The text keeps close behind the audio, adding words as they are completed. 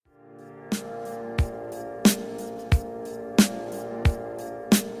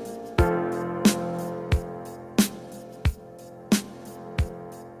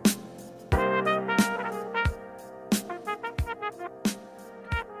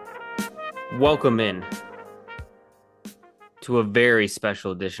Welcome in to a very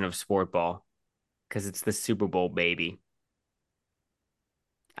special edition of Sportball because it's the Super Bowl, baby.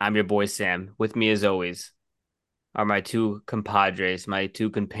 I'm your boy Sam. With me, as always, are my two compadres, my two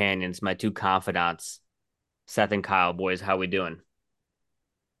companions, my two confidants, Seth and Kyle. Boys, how we doing?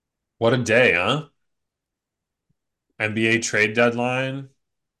 What a day, huh? NBA trade deadline,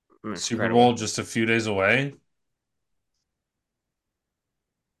 Super Incredible. Bowl just a few days away.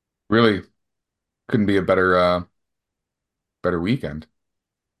 Really couldn't be a better weekend.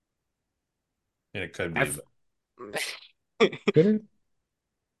 And it could I, be, f- but Could it?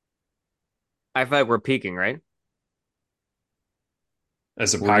 I feel like we're peaking, right?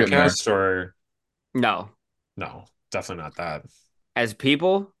 as a We're getting there. podcast or No. no, definitely not that. As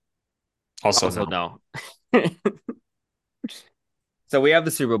people, Also, also no. no. So we have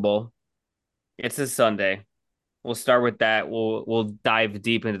the Super Bowl. It's a Sunday. We'll start with that. We'll dive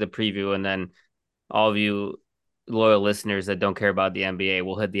deep into the preview, and then all of you loyal listeners that don't care about the NBA,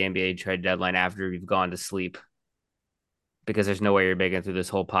 we'll hit the NBA trade deadline after you've gone to sleep because there's no way you're making it through this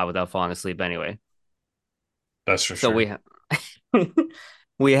whole pod without falling asleep anyway. That's for So sure.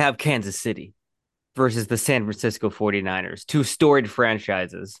 we have Kansas City versus the San Francisco 49ers, two storied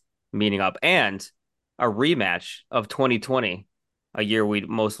franchises meeting up, and a rematch of 2020, a year we'd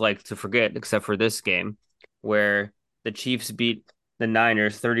most like to forget, except for this game, where the Chiefs beat the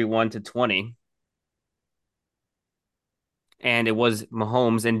Niners 31-20. And it was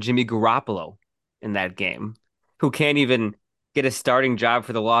Mahomes and Jimmy Garoppolo in that game, who can't even get a starting job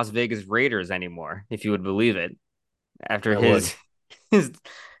for the Las Vegas Raiders anymore, if you would believe it, after I would. his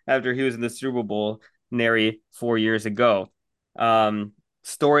after he was in the Super Bowl nary 4 years ago.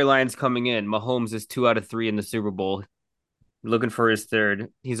 Storylines coming in. Mahomes is 2 out of 3 in the Super Bowl, looking for his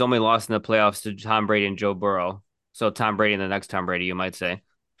third. He's only lost in the playoffs to Tom Brady and Joe Burrow. So Tom Brady and the next Tom Brady, you might say.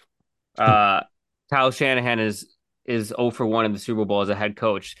 Uh, Kyle Shanahan is 0 for 1 in the Super Bowl as a head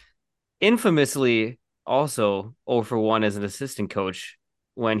coach. Infamously, also 0 for 1 as an assistant coach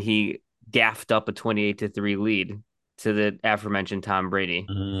when he gaffed up a 28-3 lead to the aforementioned Tom Brady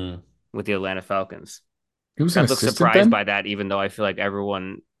Mm. with the Atlanta Falcons. He was an Seth looks assistant surprised then? by that, even though I feel like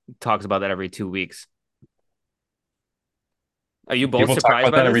everyone talks about that every 2 weeks. Are you both People talk surprised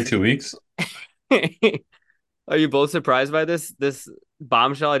about by that every this? 2 weeks. Are you both surprised by this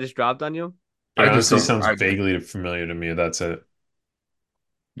bombshell I just dropped on you? It I just honestly don't sounds I vaguely familiar to me. That's it.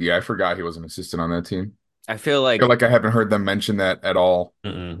 Yeah, I forgot he was an assistant on that team. I feel I feel like like I haven't heard them mention that at all.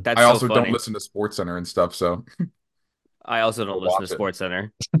 Mm-mm. that's I so also don't funny. listen to Sports Center and stuff, so I also or don't listen to watch it. Sports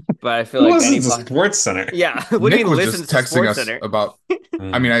Center, but I feel Who like listens to Sports Center? yeah. What do you Nick mean was listens just to texting Sports us Center? about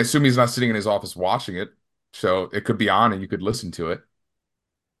I mean, Mm. I assume he's not sitting in his office watching it, so it could be on and you could listen to it.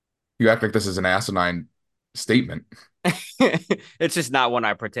 You act like this is an asinine statement. It's just not one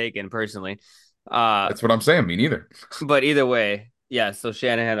I partake in personally. Uh, That's what I'm saying. Me neither. but either way, yeah. So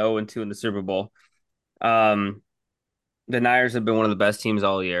Shanahan 0-2 in the Super Bowl. Um, the Niners have been one of the best teams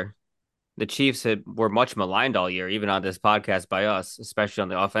all year. The Chiefs were much maligned all year, even on this podcast by us, especially on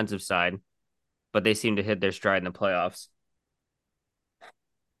the offensive side. But they seem to hit their stride in the playoffs.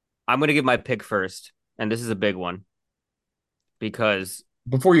 I'm going to give my pick first, and this is a big one because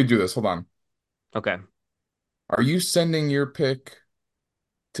Before you do this, hold on. okay, Are you sending your pick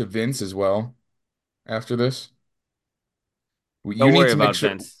to Vince as well after this? You don't need worry to make about sure.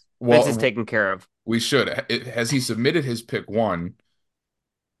 Vince. Vince is Well, taken care of. we should. Has he submitted his pick one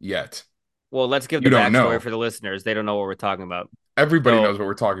yet? Well, let's give You the don't backstory know. for the listeners. They don't know what we're talking about. Everybody knows So what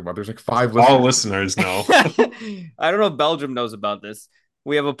we're talking about. There's like five All listeners. listeners know. I don't know if Belgium knows about this.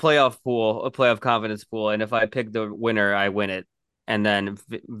 We have a playoff pool, a playoff confidence pool, and if I pick the winner, I win it. And then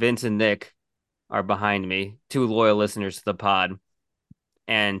Vince and Nick are behind me, two loyal listeners to the pod.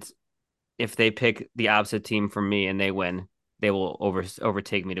 And if they pick the opposite team from me and they win, they will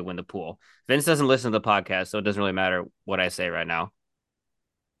overtake me to win the pool. Vince doesn't listen to the podcast, so it doesn't really matter what I say right now.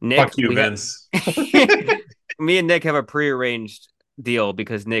 Nick, Fuck you, we have Vince. me and Nick have a prearranged deal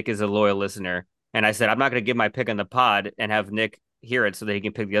because Nick is a loyal listener. And I said, I'm not going to give my pick on the pod and have Nick hear it so that he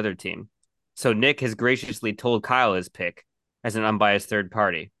can pick the other team. So Nick has graciously told Kyle his pick as an unbiased third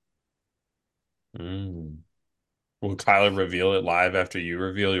party. Mm. Will Kyler reveal it live after you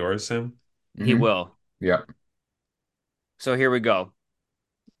reveal yours, Sam? He Hmm. will. Yeah. So here we go.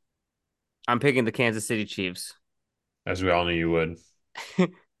 I'm picking the Kansas City Chiefs. As we all knew you would.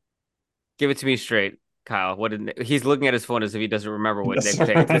 Give it to me straight, Kyle. What did he's looking at his phone as if he doesn't remember what Just Nick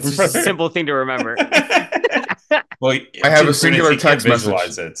picked. It's just a remember. simple thing to remember. Well, I to have a his credit, singular he can't text message.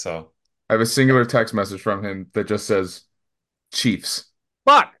 visualize it, so. I have a singular text message from him that just says Chiefs.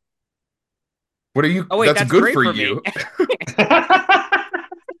 Fuck. What are you? Oh wait, That's that's good great for for me. you.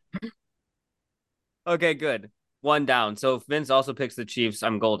 Okay, good. One down. So if Vince also picks the Chiefs,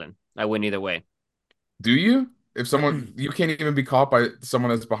 I'm golden. I win either way. Do you? If someone you can't even be caught by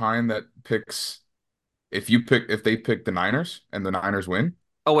someone that's behind that picks if they pick the Niners and the Niners win?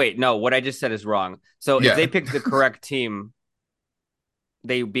 Oh wait, no, what I just said is wrong. So if Yeah. they pick the correct team,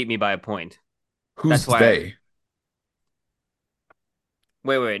 they beat me by a point. Who's That's why. they?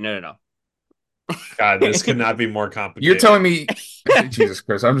 Wait, no, God, no. this could not be more You're complicated. telling me Jesus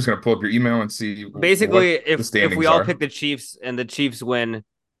Christ, I'm just gonna pull up your email and see what Basically, the if we standings all pick are. the Chiefs and the Chiefs win,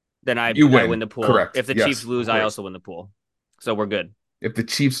 then You I win win. the pool. Correct. If the Chiefs Yes, of lose, I course. also win the pool. So we're good. If the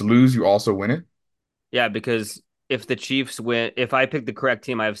Chiefs lose, you also win it? Yeah, because if the Chiefs win, if I pick the correct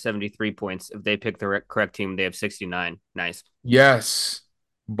team, I have 73 points. If they pick the correct team, they have 69. Nice. Yes.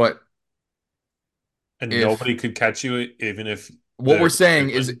 But And if nobody could catch you even if what the we're saying Niners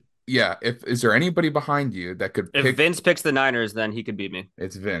is, win. yeah, if is there anybody behind you that could If pick? Vince picks the Niners, then he could beat me.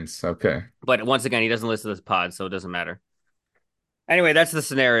 It's Vince. Okay. But once again, he doesn't listen to this pod, so it doesn't matter. Anyway, that's the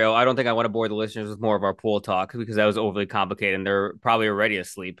scenario. I don't think I want to bore the listeners with more of our pool talk because that was overly complicated and they're probably already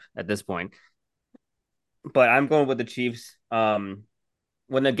asleep at this point. But I'm going with the Chiefs.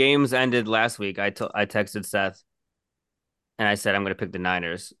 When the games ended last week, I texted Seth and I said I'm going to pick the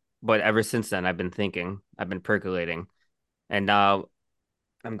Niners. But ever since then, I've been thinking, I've been percolating, and now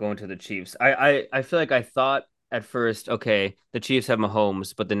I'm going to the Chiefs. I feel like I thought at first, okay, the Chiefs have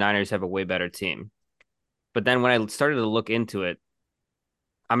Mahomes, but the Niners have a way better team. But then when I started to look into it,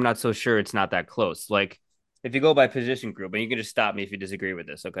 I'm not so sure it's not that close. Like if you go by position group, and you can just stop me if you disagree with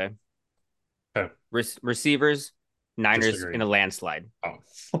this, okay? Okay, Receivers, Niners in disagree. a landslide, Oh.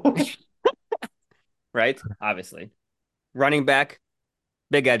 right? Obviously. Running back,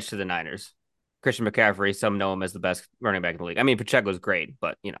 big edge to the Niners. Christian McCaffrey, some know him as the best running back in the league. I mean, Pacheco's great,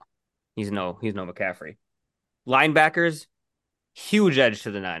 but he's no McCaffrey. Linebackers, huge edge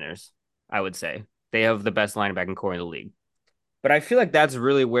to the Niners, I would say. They have the best linebacking core in the league. But I feel like that's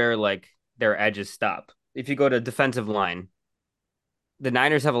really where like their edges stop. If you go to defensive line, the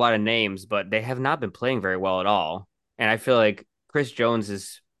Niners have a lot of names, but they have not been playing very well at all. And I feel like Chris Jones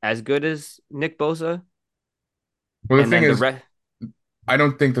is as good as Nick Bosa. Well, the And thing then the is, rest, I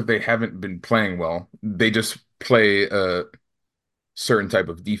don't think that they haven't been playing well. They just play a certain type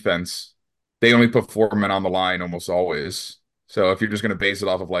of defense. They only put four men on the line almost always. So if you're just going to base it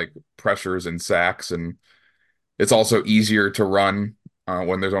off of like pressures and sacks, and it's also easier to run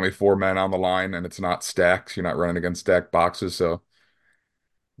when there's only four men on the line and it's not stacked. You're not running against stacked boxes. So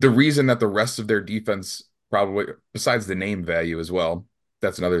the reason that the rest of their defense probably, besides the name value as well,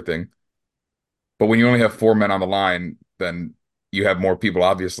 that's another thing. But when you only have four men on the line, then you have more people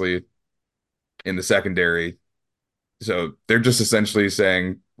obviously in the secondary. So they're just essentially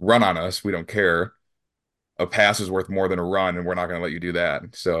saying, run on us. We don't care. A pass is worth more than a run, and we're not going to let you do that.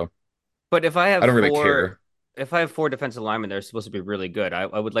 So but I don't really care. if I have four defensive linemen, they're supposed to be really good. I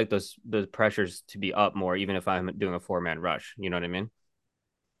would like those pressures to be up more, even if I'm doing a 4-man rush. You know what I mean?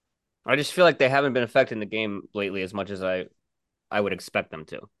 I just feel like they haven't been affecting the game lately as much as I would expect them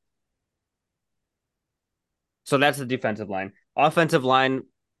to. So that's the defensive line. Offensive line,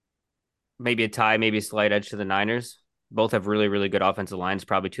 maybe a tie, maybe a slight edge to the Niners. Both have really, really good offensive lines,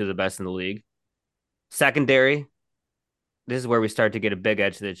 probably two of the best in the league. Secondary, this is where we start to get a big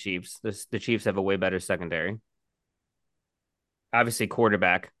edge to the Chiefs. The Chiefs have a way better secondary. Obviously,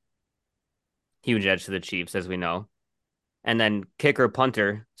 quarterback, huge edge to the Chiefs, as we know. And then kicker,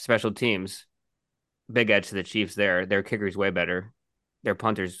 punter, special teams, big edge to the Chiefs there. Their kicker's way better. Their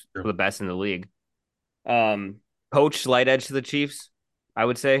punter's the best in the league. Um, Coach, slight edge to the Chiefs, I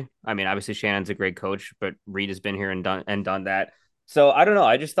would say. I mean, obviously Shannon's a great coach, but Reed has been here and done that. So I don't know.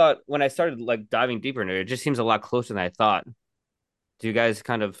 I just thought when I started like diving deeper into it, it just seems a lot closer than I thought. Do you guys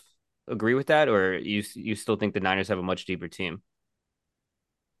kind of agree with that, or you still think the Niners have a much deeper team?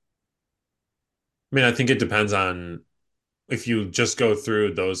 I mean, I think it depends on if you just go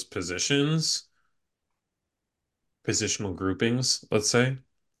through those positional groupings, let's say,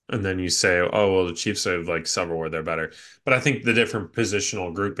 and then you say, oh, well, the Chiefs have like several where they're better. But I think the different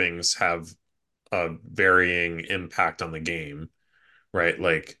positional groupings have a varying impact on the game, right?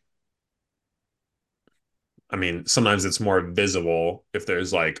 Like, I mean, sometimes it's more visible if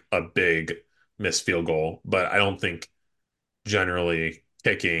there's like a big missed field goal, but I don't think generally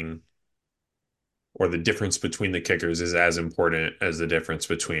kicking or the difference between the kickers is as important as the difference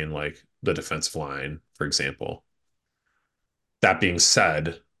between like the defensive line, for example. That being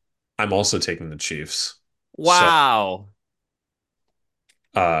said, I'm also taking the Chiefs. So Wow.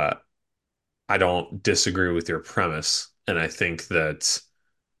 uh I don't disagree with your premise. And I think that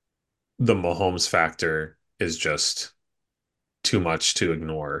the Mahomes factor is just too much to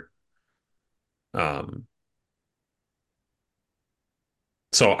ignore. Um,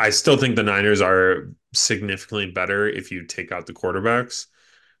 so I still think the Niners are significantly better if you take out the quarterbacks,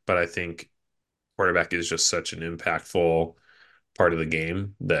 but I think quarterback is just such an impactful part of the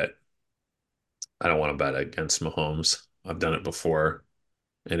game that I don't want to bet against Mahomes. I've done it before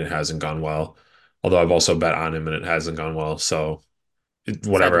and it hasn't gone well. Although I've also bet on him and it hasn't gone well. So Seth,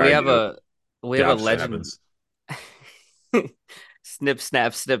 whatever I do, we the have a opposite legend. happens. Snip,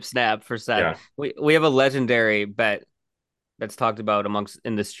 snap for Seth. Yeah. We have a legendary bet that's talked about amongst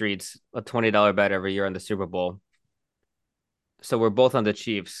in the streets, a $20 bet every year on the Super Bowl. So we're both on the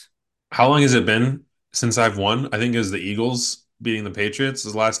Chiefs. How long has it been since I've won? I think it was the Eagles beating the Patriots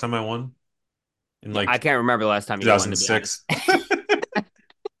is the last time I won in Yeah, I like can't remember the last time you won, to be honest. 2006.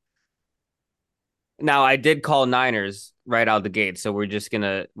 Now I did call Niners right out the gate, so we're just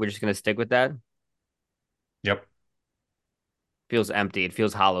gonna stick with that. Yep. Feels empty. It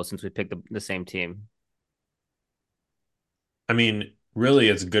feels hollow since we picked the same team. I mean, really,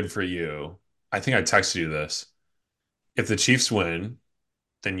 it's good for you. I think I texted you this. If the Chiefs win,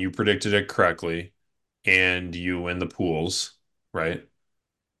 then you predicted it correctly and you win the pools, right?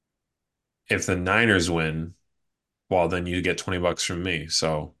 If the Niners win, well, then you get 20 bucks from me.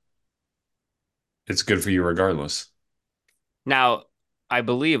 So it's good for you regardless. Now, I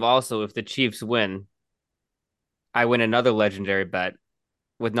believe also if the Chiefs win, I win another legendary bet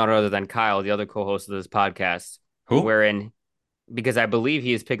with none other than Kyle, the other co-host of this podcast, Who? wherein because I believe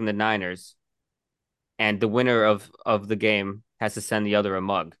he is picking the Niners, and the winner of the game has to send the other a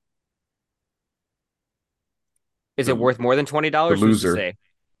mug. Is it The worth more than the $20? Who's to loser. say?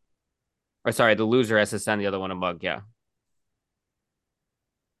 Or sorry, the loser has to send the other one a mug. Yeah,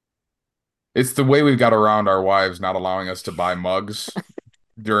 It's the way we've got around our wives not allowing us to buy mugs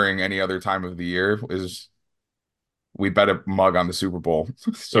during any other time of the year is we bet a mug on the Super Bowl.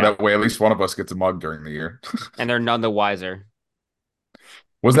 So yeah, that way at least one of us gets a mug during the year. and they're none the wiser.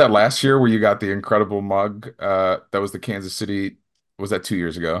 Was that last year where you got the incredible mug? That was the Kansas City. Was that 2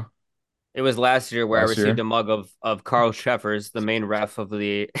 years ago? It was last year where I Last received a year? mug of Carl Sheffers, the main ref of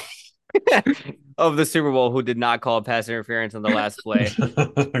the of the Super Bowl, who did not call pass interference on the last play.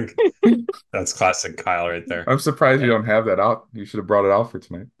 That's classic Kyle right there. I'm surprised you Yeah, don't have that out. You should have brought it out for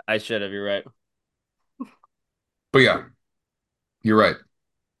tonight. I should have. You're right. But yeah, you're right.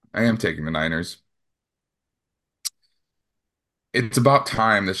 I am taking the Niners. It's about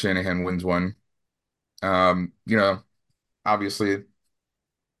time that Shanahan wins one. You know, obviously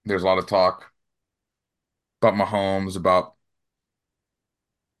there's a lot of talk about Mahomes, about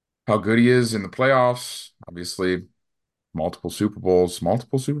how good he is in the playoffs. Obviously, multiple Super Bowls.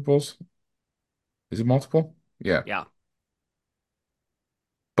 Multiple Super Bowls? Is it multiple? Yeah. Yeah,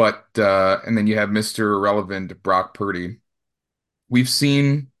 But and then you have Mr. Irrelevant Brock Purdy. We've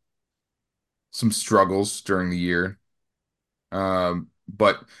seen some struggles during the year.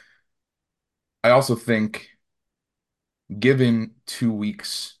 But I also think given 2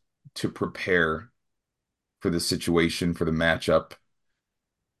 weeks to prepare for the situation, for the matchup,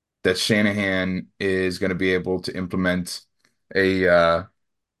 that Shanahan is going to be able to implement a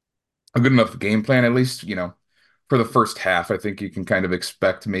good enough game plan, at least, for the first half. I think you can kind of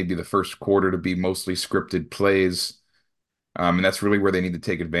expect maybe the first quarter to be mostly scripted plays. And that's really where they need to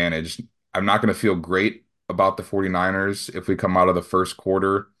take advantage. I'm not going to feel great about the 49ers if we come out of the first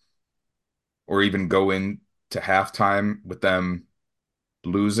quarter or even go into halftime with them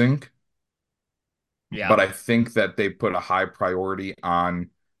losing. yeah, But I think that they put a high priority on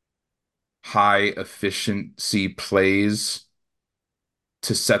high efficiency plays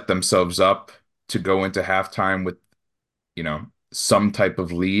to set themselves up to go into halftime with, some type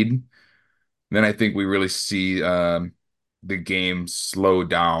of lead. Then I think we really see the game slow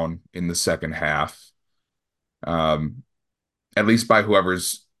down in the second half, um, at least by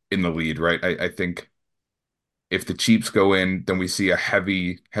whoever's in the lead, right? I think if the Chiefs go in, then we see a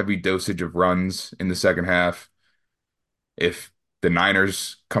heavy, heavy dosage of runs in the second half. If the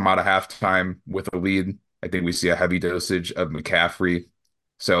Niners come out of halftime with a lead, I think we see a heavy dosage of McCaffrey.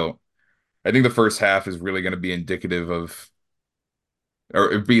 So I think the first half is really going to be indicative of, or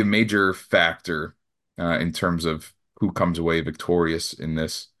it'd be a major factor in terms of who comes away victorious in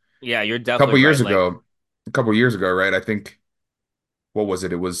this. yeah. You're A definitely couple years right. Like, ago, a couple years ago, right? I think what was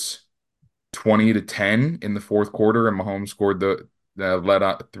it? It was 20-10 in the fourth quarter, and Mahomes scored the let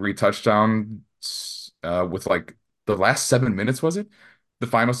out 3 touchdowns with like the last 7 minutes, was it? The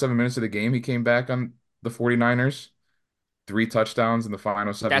final 7 minutes of the game, he came back on the 49ers, 3 touchdowns in the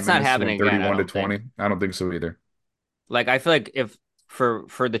final seven that's not minutes to win happening again. I 31 to don't think. 20. I don't think so either. Like, I feel like if for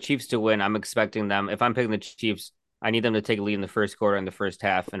the Chiefs to win, I'm expecting them. If I'm picking the Chiefs, I need them to take a lead in the first quarter and the first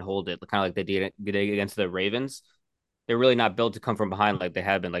half and hold it, kind of like they did against the Ravens. They're really not built to come from behind like they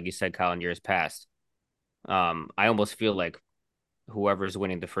have been, like you said, Kyle, in years past. I almost feel like whoever's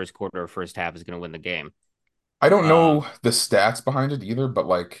winning the first quarter or first half is going to win the game. I don't Uh, know the stats behind it either, but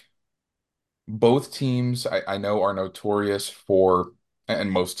like both teams I know are notorious for,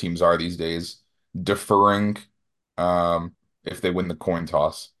 and most teams are these days, deferring if they win the coin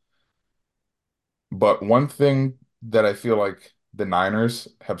toss. But one thing that I feel like the Niners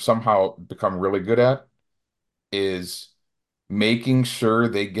have somehow become really good at is making sure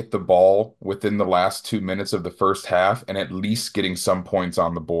they get the ball within the last 2 minutes of the first half and at least getting some points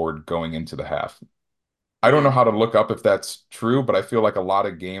on the board going into the half. I don't know mm, how to look up if that's true, but I feel like a lot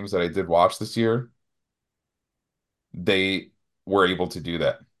of games that I did watch this year, they were able to do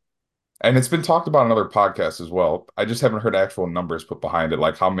that. And it's been talked about on other podcasts as well. I just haven't heard actual numbers put behind it,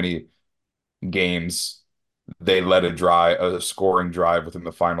 like how many games they let a scoring drive within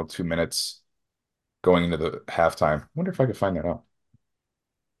the final 2 minutes going into the halftime. I wonder if I could find that out.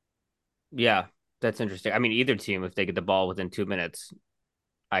 yeah, that's interesting. I mean, either team, if they get the ball within 2 minutes,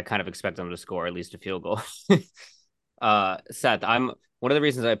 I kind of expect them to score at least a field goal. Seth, I'm one of the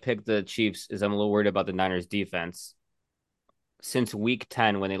reasons I picked the Chiefs is I'm a little worried about the Niners defense. Since week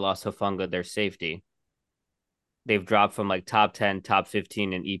 10, when they lost Hufanga, their safety, they've dropped from like top 10, top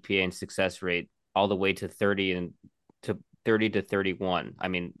 15 in EPA and success rate all the way to 30 and to 30 to 31. I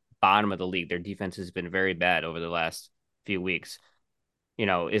mean, bottom of the league. Their defense has been very bad over the last few weeks.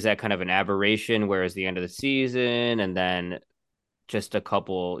 Is that kind of an aberration? Whereas the end of the season and then just a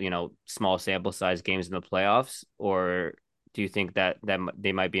couple, small sample size games in the playoffs, or do you think that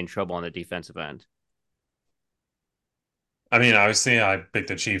they might be in trouble on the defensive end? I mean, obviously, I picked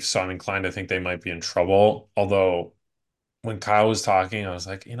the Chiefs, so I'm inclined to think they might be in trouble. Although, when Kyle was talking, I was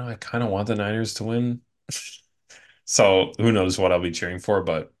like, I kind of want the Niners to win. So who knows what I'll be cheering for,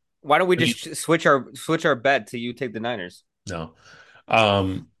 but Why don't we I mean, just switch our bet to you take the Niners? no.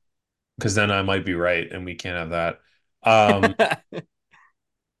 Um, because then I might be right, and we can't have that. Um,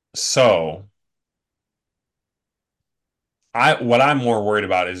 so what I'm more worried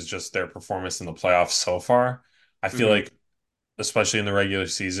about is just their performance in the playoffs so far. I feel hmm like, especially in the regular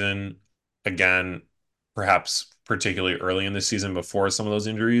season, again, perhaps particularly early in the season before some of those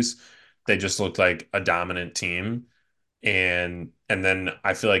injuries, they just looked like a dominant team. And then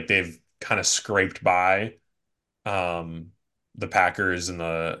I feel like they've kind of scraped by um the Packers and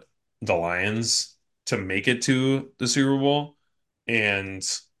the Lions to make it to the Super Bowl. And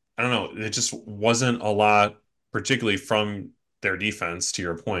I don't know, it just wasn't a lot, particularly from their defense, to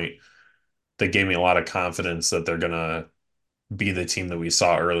your point, that gave me a lot of confidence that they're gonna be the team that we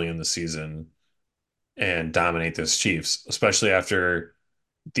saw early in the season and dominate this Chiefs, especially after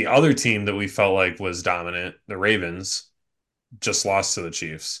the other team that we felt like was dominant, the Ravens, just lost to the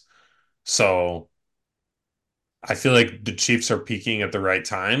Chiefs. So I feel like the Chiefs are peaking at the right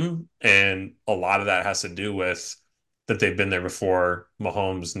time, and a lot of that has to do with that they've been there before.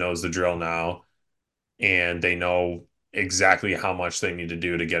 Mahomes knows the drill now, and they know exactly how much they need to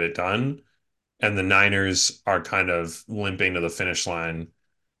do to get it done. And the Niners are kind of limping to the finish line.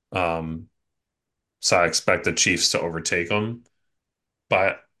 Um, so I expect the Chiefs to overtake them,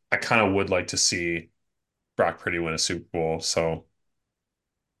 but I kind of would like to see Brock Purdy win a Super Bowl. So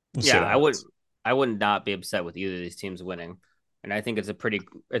we'll see Yeah, what happens. I would not be upset with either of these teams winning. And I think it's a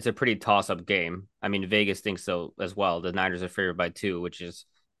pretty toss-up game. I mean, Vegas thinks so as well. The Niners are favored by 2, which is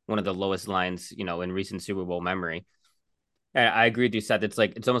one of the lowest lines, in recent Super Bowl memory. And I agree with you, Seth.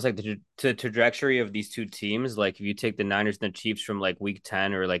 It's almost like the trajectory of these two teams. Like if you take the Niners and the Chiefs from like week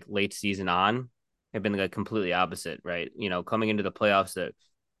 10 or like late season on, have been like completely opposite, right? Coming into the playoffs that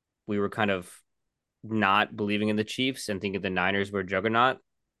we were kind of not believing in the Chiefs and thinking the Niners were a juggernaut,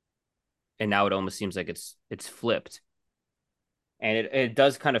 and now it almost seems like it's flipped. And it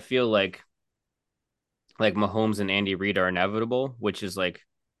does kind of feel like Mahomes and Andy Reid are inevitable, which is like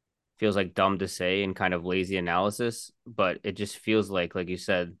feels like dumb to say and kind of lazy analysis, but it just feels like you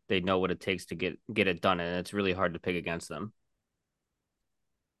said, they know what it takes to get it done, and it's really hard to pick against them.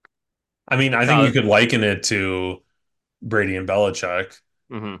 I mean, I think you Kyle, could liken it to Brady and Belichick,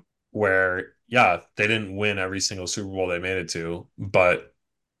 mm-hmm. where, yeah, they didn't win every single Super Bowl they made it to, but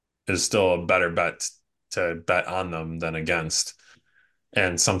it's still a better bet to bet on them than against.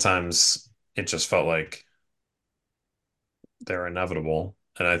 And sometimes it just felt like they're inevitable.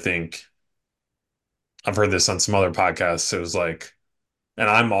 And I think I've heard this on some other podcasts. It was like, and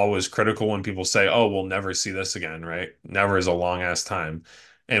I'm always critical when people say, oh, we'll never see this again, right? Never is a long ass time.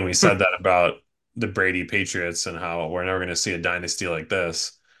 And we said that about the Brady Patriots and how we're never going to see a dynasty like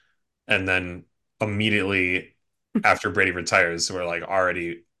this. And then immediately after Brady retires, we're like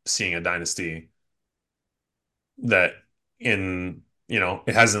already seeing a dynasty that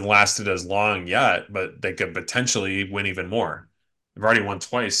it hasn't lasted as long yet, but they could potentially win even more. They've already won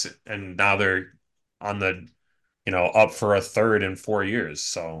twice, and now they're on up for a third in 4 years.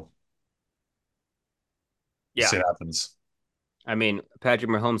 So we'll Yeah. see what happens. I mean, Patrick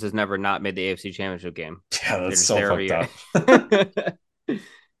Mahomes has never not made the AFC Championship game. Yeah, They're that's just so there every fucked year.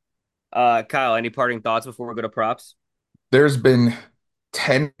 up. Kyle, any parting thoughts before we go to props? There's been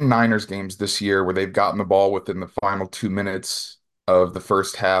 10 Niners games this year where they've gotten the ball within the final 2 minutes of the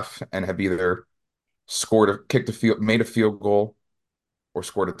first half and have either kicked a field, made a field goal, or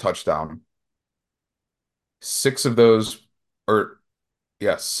scored a touchdown. Six of those, or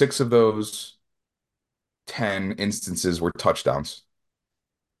yeah, six of those 10 instances were touchdowns.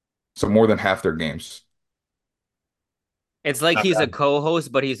 So more than half their games. It's like Not he's a bad.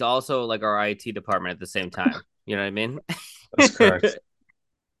 co-host, but he's also like our IT department at the same time. You know what I mean? That's correct.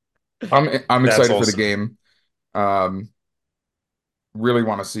 I'm That's excited for the also game. Um, really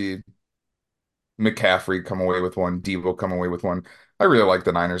want to see McCaffrey come away with one, Devo come away with one. I really like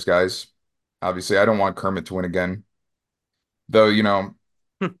the Niners guys. Obviously, I don't want Kermit to win again. Though,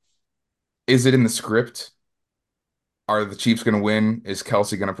 is it in the script? Are the Chiefs going to win? Is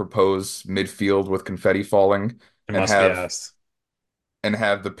Kelsey going to propose midfield with confetti falling it and must be have asked.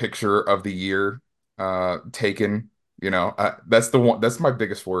 the picture of the year taken? That's the one. That's my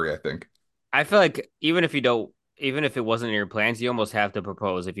biggest worry, I think. I feel like even if it wasn't in your plans, you almost have to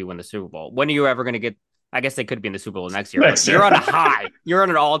propose if you win the Super Bowl. When are you ever going to get? I guess they could be in the Super Bowl next year, but Next you're year. on a high. You're on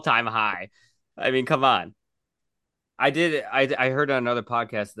an all-time high. I mean, come on. I heard on another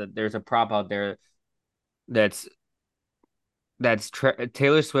podcast that there's a prop out there that's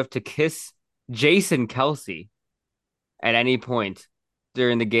Taylor Swift to kiss Jason Kelsey at any point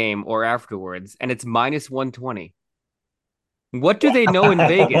during the game or afterwards, and it's minus 120. What do they know in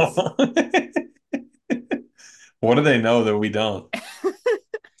Vegas? Wow. What do they know that we don't?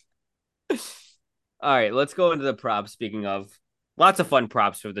 All right, let's go into the props. Speaking of lots of fun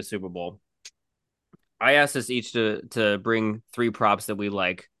props for the Super Bowl. I asked us each to bring three props that we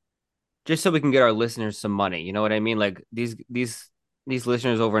like, just so we can get our listeners some money. You know what I mean? Like these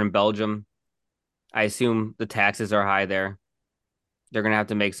listeners over in Belgium, I assume the taxes are high there. They're gonna have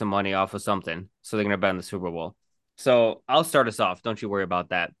to make some money off of something, so they're gonna bet on the Super Bowl. So I'll start us off. Don't you worry about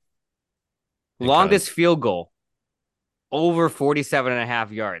that. Okay. Longest field goal over 47 and a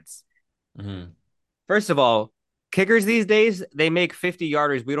half yards. Mhm. First of all, kickers these days, they make 50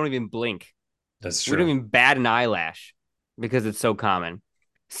 yarders. We don't even blink. That's We don't true. even bat an eyelash because it's so common.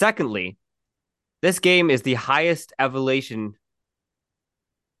 Secondly, this game is the highest elevation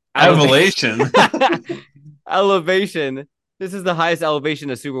Evolution. elevation. This is the highest elevation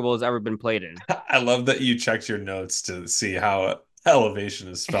the Super Bowl has ever been played in. I love that you checked your notes to see how elevation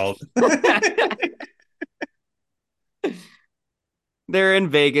is spelled. They're in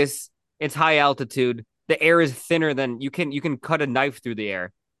Vegas. It's high altitude. The air is thinner than you can cut a knife through the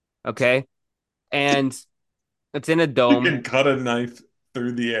air. Okay. And it's in a You dome. can cut a knife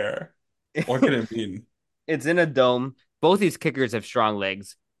through the air. What can it mean? It's in a dome. Both these kickers have strong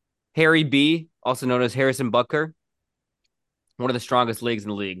legs. Harry B, also known as Harrison Butker, one of the strongest legs in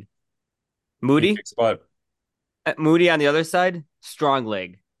the league. He Moody, kicks butt. Moody on the other side, strong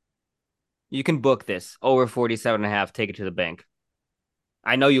leg. You can book this over 47 and a half, take it to the bank.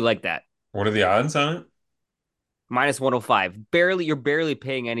 I know you like that. What are the odds on it? Minus 105. You're barely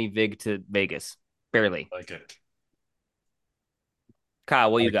paying any VIG to Vegas. Barely. I like it.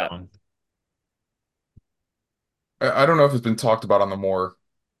 Kyle, what I you like that got? one. I don't know if it's been talked about on the more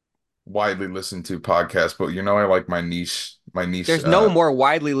widely listened to podcast, but I like There's no more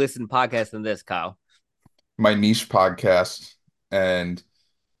widely listened podcast than this, Kyle. my niche podcast, and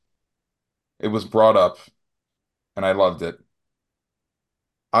it was brought up, and I loved it.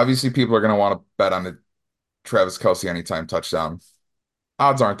 Obviously, people are going to want to bet on the Travis Kelce anytime touchdown.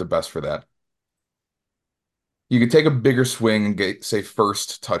 Odds aren't the best for that. You could take a bigger swing and get, say,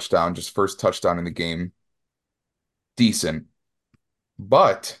 first touchdown, just first touchdown in the game. Decent.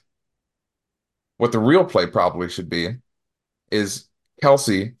 But what the real play probably should be is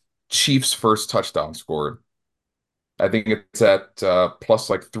Kelsey, Chiefs' first touchdown scored. I think it's at plus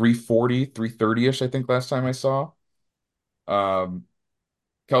like 340, 330-ish, I think last time I saw. Um,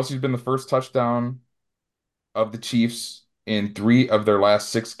 Kelsey's been the first touchdown of the Chiefs in three of their last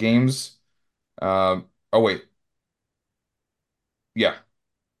six games. Oh, wait. Yeah.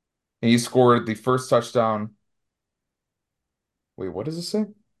 And he scored the first touchdown. Wait, what does it say?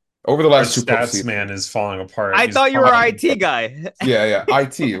 Over the Our last two stats postseasons. man is falling apart. I He's thought you were an crying. IT guy. Yeah, yeah.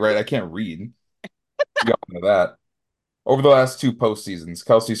 IT, right? I can't read. You got into that. Over the last two postseasons,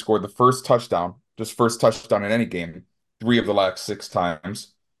 Kelsey scored the first touchdown, just first touchdown in any game, three of the last six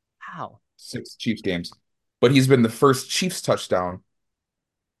times, How? six Chiefs games. But he's been the first Chiefs touchdown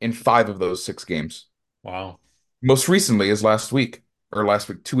in five of those six games. Wow. Most recently is last week,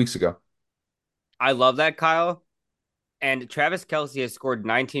 2 weeks ago. I love that, Kyle. And Travis Kelsey has scored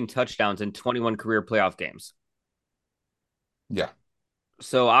 19 touchdowns in 21 career playoff games. Yeah,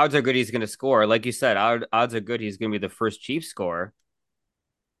 So odds are good he's going to score. Like you said, odds are good he's going to be the first Chiefs scorer.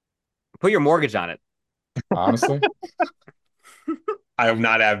 Put your mortgage on it. honestly. I am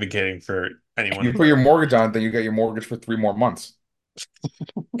not advocating for anyone You to put put. your mortgage on it, then you get your mortgage for 3 more months.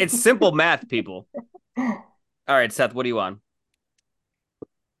 It's simple math, people. All right, Seth, what do you want?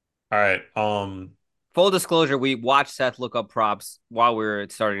 All right. Full disclosure, we watched Seth look up props while we were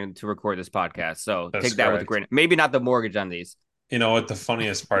starting to record this podcast. So That's take that with a correct. grain. Maybe not the mortgage on these. You know what the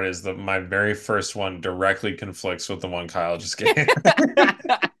funniest part is that my very first one directly conflicts with the one Kyle just gave,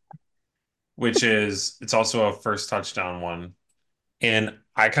 which is it's also a first touchdown one. And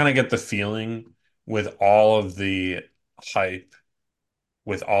I kind of get the feeling with all of the hype,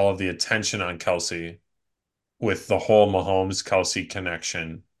 with all of the attention on Kelsey, with the whole Mahomes Kelsey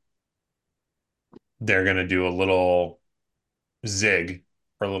connection, they're going to do a little zig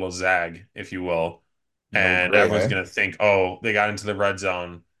or a little zag, if you will. No And gray, everyone's eh? going to think, oh, they got into the red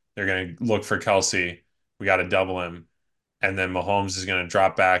zone. They're going to look for Kelsey. We got to double him. And then Mahomes is going to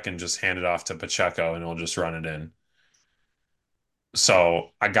drop back and just hand it off to Pacheco and he'll just run it in.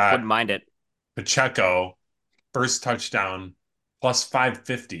 So I Wouldn't got mind it. Pacheco, first touchdown, plus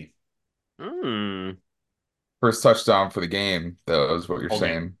 550 Hmm. First touchdown for the game, though, is what you're whole game.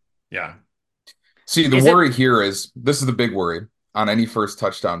 saying. Yeah. See, the Is it worry here is this is the big worry on any first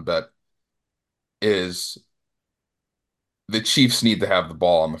touchdown bet is the Chiefs need to have the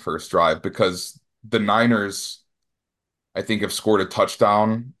ball on the first drive because the Niners, I think, have scored a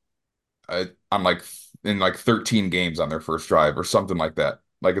touchdown on like in like 13 games on their first drive or something like that.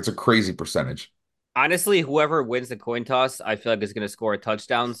 Like it's a crazy percentage. honestly whoever wins the coin toss? I feel like is going to score a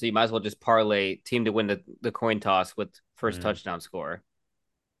touchdown. So you might as well just parlay team to win the coin toss with first Mm. touchdown score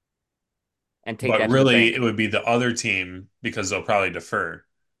and take But that to the really, it bank. would be the other team because they'll probably defer.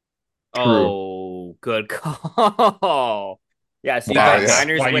 True. Oh, good call. Yeah, so you Wow, bet yeah. That's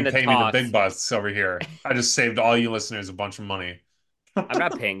Niners why win you the pay me the big toss. bucks over here. I just saved all you listeners a bunch of money. I'm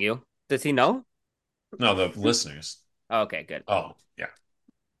not paying you. Does he know? No, the listeners. Okay, good. Oh, yeah.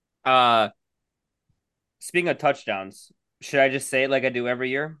 Uh, speaking of touchdowns, should I just say it like I do every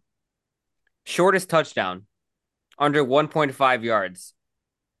year? Shortest touchdown under 1.5 yards.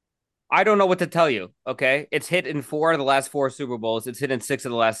 I don't know what to tell you. Okay, it's hit in four of the last four Super Bowls. It's hit in six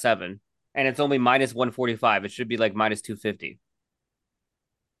of the last seven, and it's only minus 145. It should be like minus 250.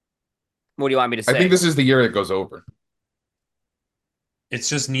 What do you want me to I think say? this is the year it goes over. It's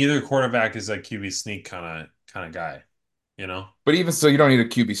just neither quarterback is like QB sneak kind of guy, you know? But even so, you don't need a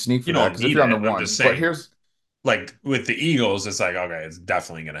QB sneak You for that don't because if need you're on the it. I'm just one, but saying, like with the Eagles, it's like, okay, it's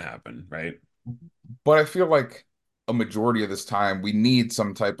definitely gonna happen, right? but I feel like a majority of this time we need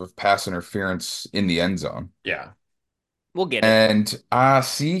some type of pass interference in the end zone. Yeah. We'll get it. And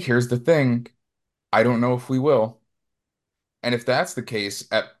see, here's the thing. I don't know if we will. And if that's the case,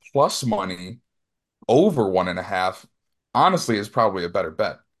 at plus money, over 1.5, honestly, is probably a better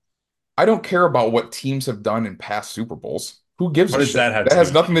bet. I don't care about what teams have done in past Super Bowls. Who gives What a does that shit? have That to do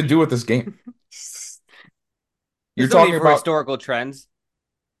has with nothing to do anything? with this game. You're There's no need talking for about historical trends.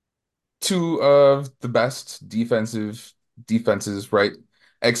 two of the best defenses, right?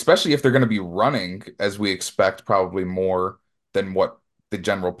 Especially if they're going to be running, as we expect, probably more than what the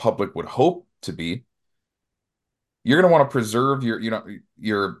general public would hope to be. You're going to want to preserve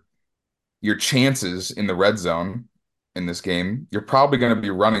your chances in the red zone in this game. You're probably going to be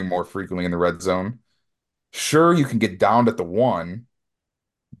running more frequently in the red zone. Sure, you can get down at the one,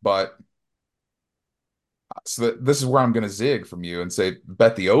 but this is where I'm going to zig from you and say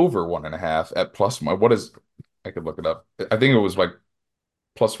bet the over 1.5 at plus one. What is, I could look it up. I think it was like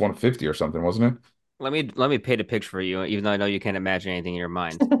plus 150 or something, wasn't Let me paint a picture for you, even though I know you can't imagine anything in your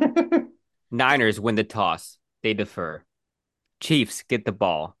mind. it? Niners win the toss. They defer. Chiefs get the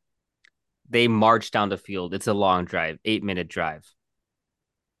ball. They march down the field. It's a long drive, 8-minute drive.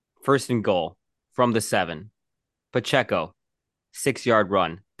 First and goal from the 7. Pacheco, 6-yard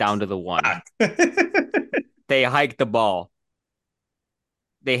run down to the 1. They hike the ball.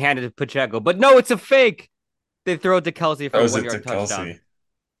 They hand it to Pacheco, but no, it's a fake. They throw it to Kelsey for a Throws one it to yard touchdown. Kelsey.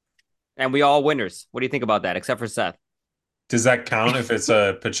 And we all winners. What do you think about that, except for Seth? Does that count if it's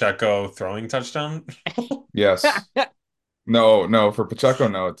a Pacheco throwing touchdown? Yes. No, no, for Pacheco,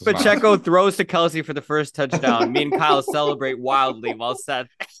 no, it does not. Pacheco throws to Kelsey for the first touchdown. Me and Kyle celebrate wildly while Seth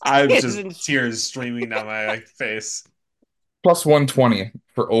I've is just in. tears streaming down my face. Plus 120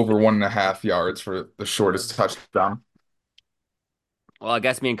 for over 1.5 yards for the shortest touchdown. Well, I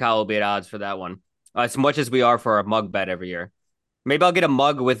guess me and Kyle will be at odds for that one. As much as we are for our mug bet every year. Maybe I'll get a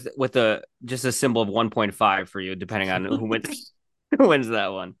mug with a just a symbol of 1.5 for you, depending on who wins who wins that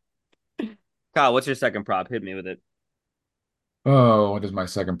one. Kyle, what's your second prop? Hit me with it. Oh, what is my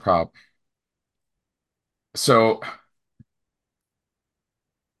second prop? So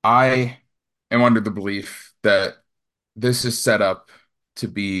I am under the belief that this is set up to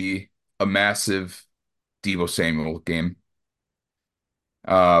be a massive Deebo Samuel game.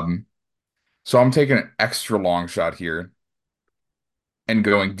 Um, so I'm taking an extra long shot here and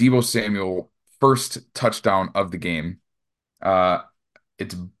going Deebo Samuel first touchdown of the game. Uh,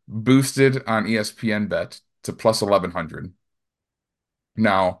 it's boosted on ESPN bet to plus 1100.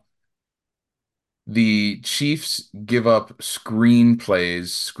 Now, the Chiefs give up screen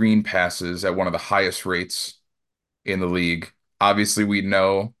plays, screen passes at one of the highest rates in the league. Obviously, we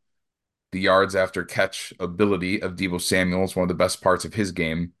know the yards after catch ability of Deebo Samuel is one of the best parts of his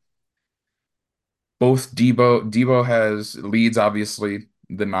game. Debo has leads, obviously,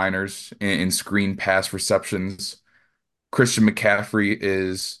 the Niners in screen pass receptions. Christian McCaffrey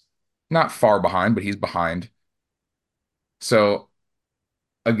is not far behind, but he's behind. So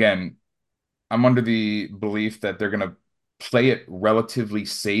again, I'm under the belief that they're going to play it relatively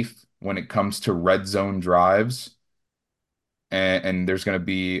safe when it comes to red zone drives. And there's going to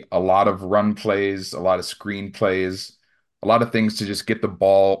be a lot of run plays, a lot of screen plays, a lot of things to just get the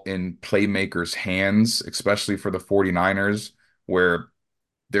ball in playmakers' hands, especially for the 49ers, where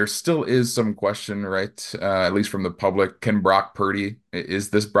there still is some question, right? At least from the public. Can Brock Purdy, is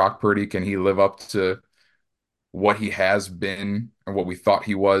this Brock Purdy? Can he live up to what he has been or what we thought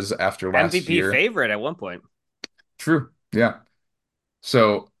he was after last MVP year? favorite at one point. True. Yeah.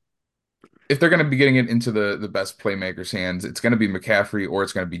 So if they're going to be getting it into the best playmakers' hands, it's going to be McCaffrey or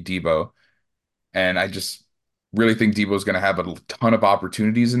it's going to be Debo. And I just really think Debo is going to have a ton of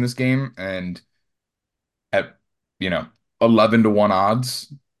opportunities in this game. And at, you know, 11 to 1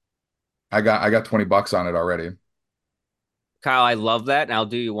 odds, I got $20 on it already. Kyle, I love that, and I'll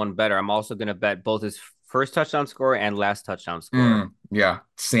do you one better. I'm also going to bet both his first touchdown score and last touchdown score. Yeah.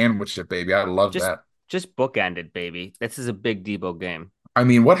 Sandwich it, baby. I love Just that. just bookend it, baby. This is a big Debo game. I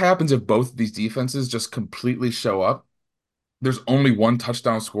mean, what happens if both of these defenses just completely show up? There's only one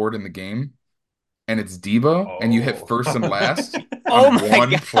touchdown scored in the game, and it's Debo, and you hit Oh. first and last Oh on my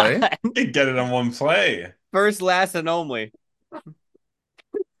one play. God. You get it on one play. First, last, and only.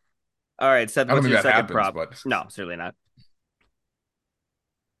 All right, Seth, I don't what's think your that second happens, prop? but No, certainly not.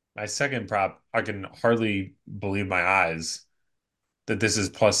 My second prop, I can hardly believe my eyes that this is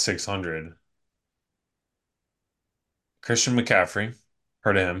plus 600. Christian McCaffrey,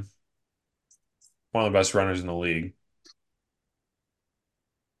 heard of him, one of the best runners in the league.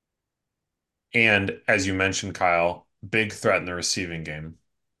 And as you mentioned, Kyle, big threat in the receiving game.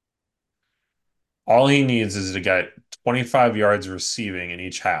 All he needs is to get 25 yards receiving in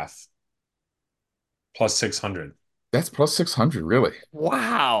each half, plus 600 that's plus 600, really.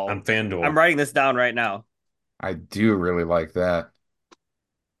 Wow. on I'm FanDuel. writing this down right now. I do really like that.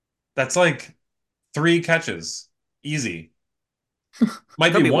 That's like three catches. Easy.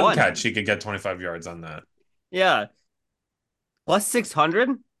 Might Could be be one one. catch. He could get 25 yards on that. Yeah. Plus 600?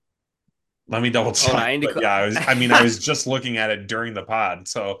 Let me double Oh, no, check. But yeah, I was just looking at it during the pod,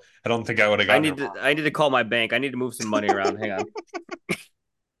 so I don't think I would have I gotten it need to wrong. I need to call my bank. I need to move some money around. Hang on.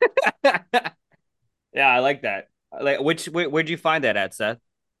 Yeah, I like that. Like where'd you find that at, Seth?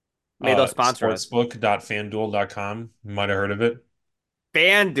 May those sponsor us. Sportsbook.fanduel.com. You might have heard of it.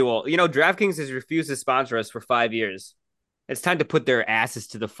 FanDuel. You know, DraftKings has refused to sponsor us for 5 years. It's time to put their asses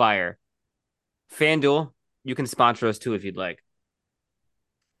to the fire. FanDuel, you can sponsor us too if you'd like.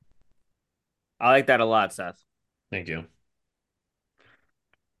 I like that a lot, Seth. Thank you.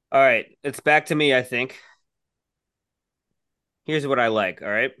 All right, it's back to me, I think. Here's what I like, all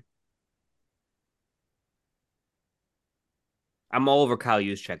right? I'm all over Kyle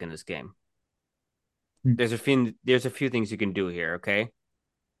Juszczyk in this game. There's a few things you can do here, okay?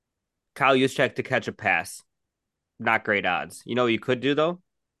 Kyle Juszczyk to catch a pass. Not great odds. You know what you could do though?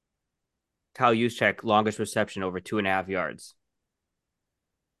 Kyle Juszczyk, longest reception over 2.5 yards.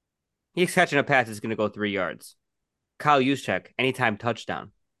 He's catching a pass, it's going to go 3 yards. Kyle Juszczyk, anytime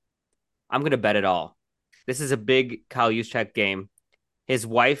touchdown. I'm going to bet it all. This is a big Kyle Juszczyk game. His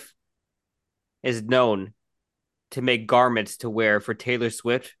wife is known to make garments to wear for Taylor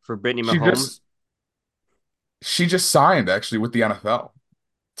Swift, for Brittany She just Mahomes. She just signed actually with the NFL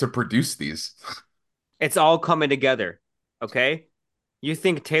to produce these. It's all coming together. Okay. You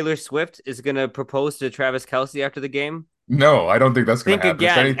think Taylor Swift is gonna propose to Travis Kelsey after the game? No, I don't think that's going Think to happen.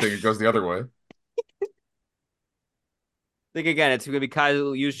 If again. anything, it goes the other way. Think again. It's gonna be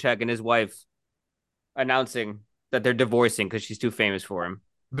Kyle Juszczyk and his wife announcing that they're divorcing because she's too famous for him.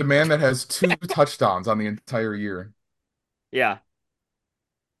 The man that has 2 touchdowns on the entire year. Yeah,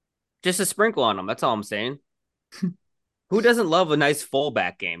 just a sprinkle on them. That's all I'm saying. Who doesn't love a nice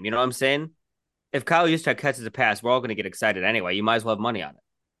fullback game? You know what I'm saying? If Kyle Juszczyk catches a pass, we're all going to get excited anyway. You might as well have money on it.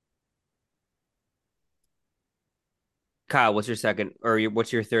 Kyle, what's your second or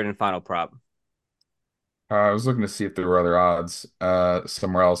what's your third and final prop? I was looking to see if there were other odds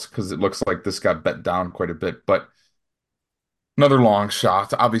somewhere else because it looks like this got bet down quite a bit. But another long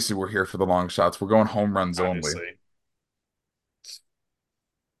shot. Obviously, we're here for the long shots. We're going home runs only. Obviously.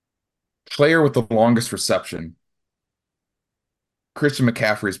 Player with the longest reception. Christian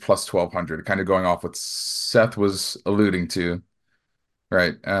McCaffrey is plus 1200, kind of going off what Seth was alluding to,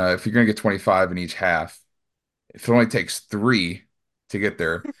 right? If you're going to get 25 in each half, if it only takes three to get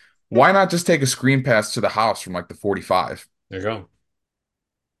there, why not just take a screen pass to the house from like the 45? There you go.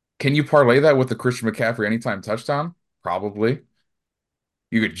 Can you parlay that with the Christian McCaffrey anytime touchdown? Probably.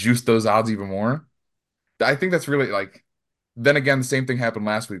 You could juice those odds even more. I think that's really like, then again, the same thing happened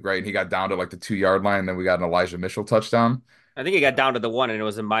last week, right? He got down to like the 2 yard line, and then we got an Elijah Mitchell touchdown. I think it got down to the one, and it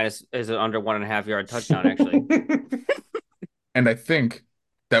was a minus, is an under 1.5 yard touchdown actually. And I think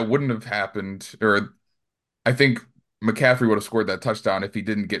that wouldn't have happened, or I think McCaffrey would have scored that touchdown if he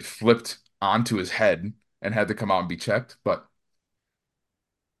didn't get flipped onto his head and had to come out and be checked. But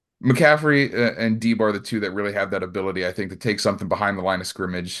McCaffrey and Debo are the two that really have that ability, I think, to take something behind the line of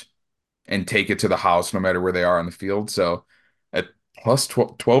scrimmage and take it to the house no matter where they are on the field. So at plus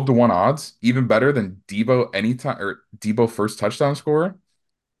 12 to 1 odds, even better than Debo anytime or Debo first touchdown scorer,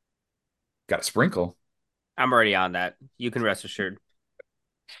 got a sprinkle. I'm already on that. You can rest assured.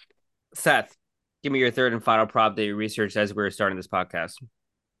 Seth, give me your third and final prop that you researched as we were starting this podcast.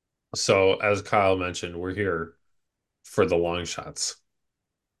 So, as Kyle mentioned, we're here for the long shots.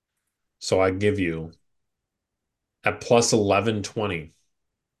 So I give you at plus 1120.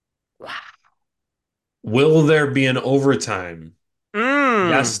 Will there be an overtime?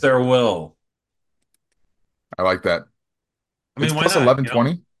 Yes, Mm. there will. I like that. I It's mean, why plus not?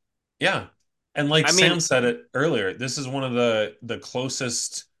 1120. Yeah. And like I mean, Sam said it earlier, this is one of the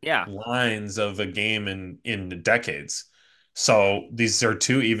closest yeah. lines of a game in decades. So these are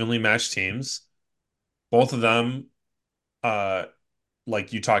two evenly matched teams. Both of them, uh,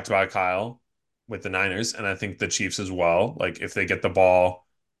 like you talked about, Kyle, with the Niners, and I think the Chiefs as well. Like if they get the ball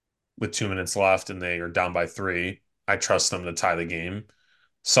with 2 minutes left and they are down by three, I trust them to tie the game.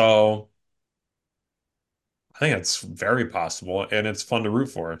 So I think it's very possible and it's fun to root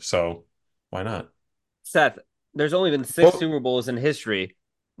for. So why not? Seth, there's only been six Well, Super Bowls in history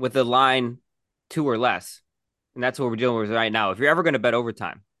with a line two or less. And that's what we're dealing with right now. If you're ever going to bet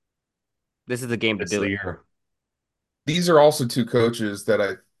overtime, this is the game to It's do the it. year. these are also two coaches that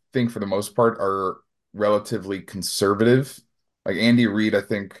I think for the most part are relatively conservative. Like Andy Reid, I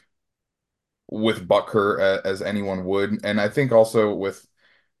think with Butker as anyone would, and I think also with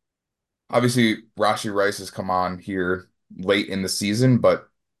obviously Rashi Rice has come on here late in the season, but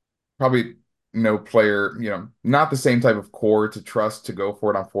probably no player, not the same type of core to trust to go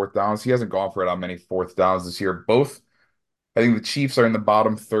for it on fourth downs. He hasn't gone for it on many fourth downs this year. Both, I think the Chiefs are in the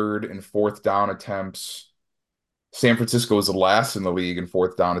bottom third in fourth down attempts. San Francisco is the last in the league in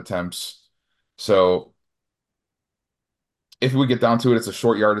fourth down attempts. So if we get down to it, it's a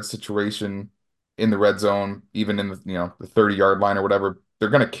short yardage situation in the red zone, even in the 30-yard line or whatever. They're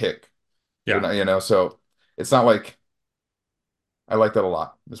gonna kick. They're Yeah. not, so it's not like I like that a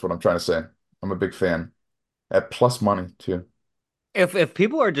lot, is what I'm trying to say. I'm a big fan. At plus money too. If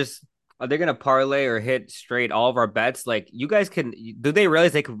people are just are they going to parlay or hit straight all of our bets? Like you guys can do they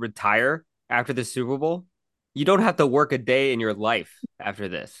realize they could retire after the Super Bowl? You don't have to work a day in your life after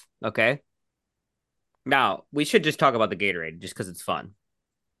this, okay? Now, we should just talk about the Gatorade just because it's fun.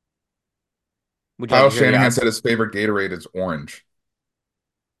 Would you like Kyle to hear the Shanahan odds? said his favorite Gatorade is orange.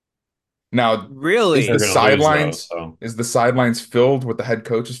 Now, is Really? the They're gonna lose though, sidelines so is the sidelines filled with the head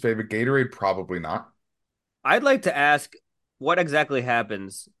coach's favorite Gatorade? Probably not. I'd like to ask what exactly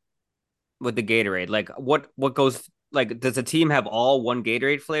happens with the Gatorade. Like what goes like does a team have all one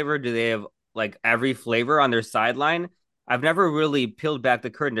Gatorade flavor? Do they have like every flavor on their sideline? I've never really peeled back the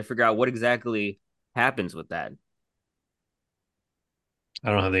curtain to figure out what exactly happens with that.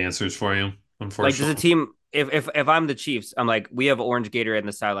 I don't have the answers for you, Like does a unfortunately. team if I'm the Chiefs, I'm like we have orange Gatorade in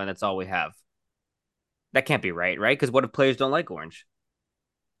the sideline, that's all we have. That can't be right, right? Because what if players don't like orange?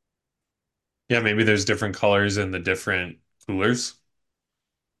 Yeah, maybe there's different colors in the different coolers.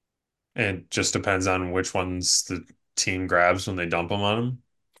 And it just depends on which ones the team grabs when they dump them on them.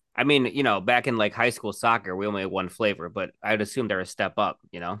 I mean, back in like high school soccer, we only had one flavor, but I'd assume they're a step up.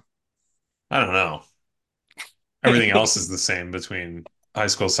 I don't know. Everything else is the same between high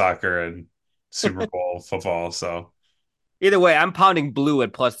school soccer and Super Bowl football. So Either way, I'm pounding blue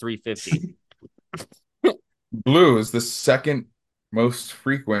at plus 350. Blue is the second most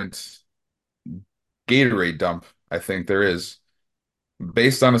frequent Gatorade dump I think there is.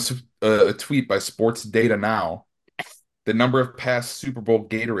 Based on a tweet by Sports Data Now, the number of past Super Bowl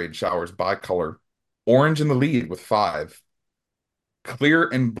Gatorade showers by color. Orange in the lead with five. Clear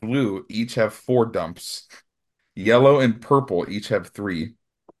and blue each have four dumps. Yellow and purple each have three.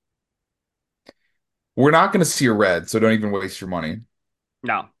 We're not going to see a red, so don't even waste your money.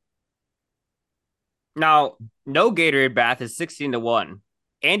 No. Now, no Gatorade bath is 16-1.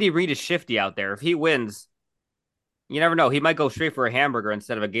 Andy Reid is shifty out there. If he wins, you never know. He might go straight for a hamburger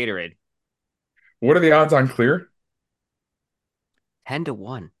instead of a Gatorade. What are the odds on clear?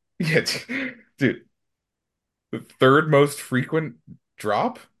 10-1. Yeah, dude, the third most frequent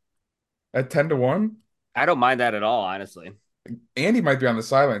drop at 10 to 1. I don't mind that at all, honestly. Andy might be on the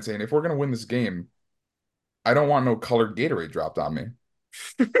sideline saying, if we're going to win this game, I don't want no colored Gatorade dropped on me.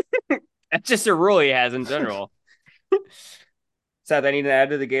 That's just a rule he has in general. Seth, I need to add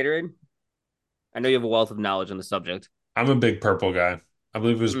to the Gatorade. I know you have a wealth of knowledge on the subject. I'm a big purple guy. I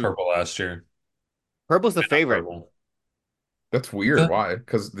believe it was Mm. purple last year. Purple's the Not favorite. purple. That's weird. Why?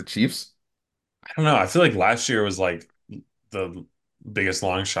 Because the Chiefs? I don't know. I feel like last year was like the biggest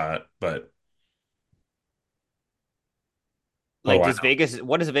long shot, but what do Like, I does know? Vegas?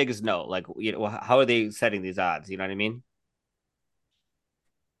 What does Vegas know? Like, how are they setting these odds? You know what I mean?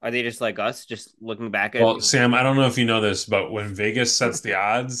 Are they just like us, just looking back at? Well, Sam, I don't know if you know this, but when Vegas sets the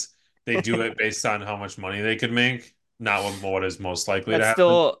odds, they do it based on how much money they could make, not what is most likely to That's happen.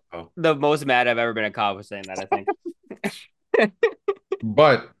 still Oh. the most mad I've ever been at college saying that. I think.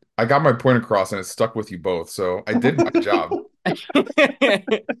 But I got my point across and it stuck with you both. So I did my job.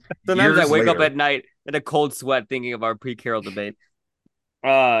 Sometimes I Years wake up at later, night in a cold sweat thinking of our pre-Carroll debate.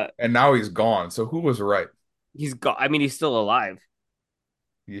 Uh, and now he's gone. So who was right? he's got. I mean, he's still alive.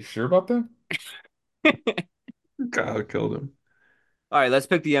 You sure about that? God killed him. All right, let's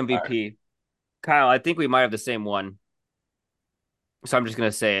pick the All right. MVP. Kyle, I think we might have the same one, so I'm just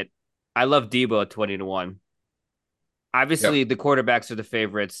gonna say it. I love Debo at 20-1. Yep. Obviously, the quarterbacks are the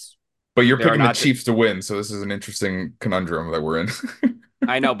favorites. But you're There are picking the not. Chiefs to win, so this is an interesting conundrum that we're in.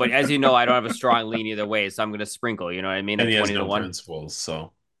 I know, but as you know, I don't have a strong lean either way, so I'm gonna sprinkle. You know what I mean? And At he has 20 to no one. principles,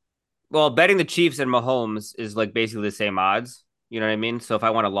 so Well, betting the Chiefs and Mahomes is like basically the same odds. You know what I mean? So if I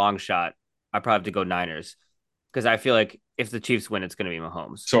want a long shot, I probably have to go Niners because I feel like if the Chiefs win, it's going to be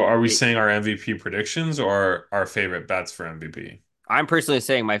Mahomes. so are we saying our MVP predictions or our favorite bets for MVP? I'm personally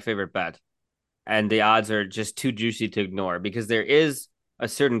saying my favorite bet, and the odds are just too juicy to ignore because there is a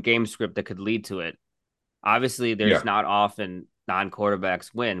certain game script that could lead to it. Obviously, there's Yeah. not often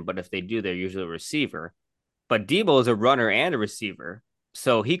non-quarterbacks win, but if they do, they're usually a receiver. But Debo is a runner and a receiver.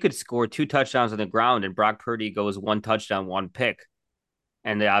 So he could score two touchdowns on the ground, and Brock Purdy goes one touchdown, one pick.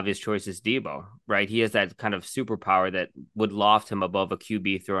 And the obvious choice is Debo, right? He has that kind of superpower that would loft him above a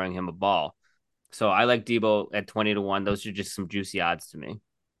QB throwing him a ball. So I like Debo at 20-1. Those are just some juicy odds to me.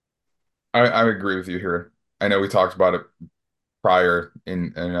 I agree with you here. I know we talked about it prior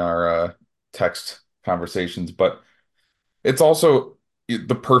in our text conversations, but it's also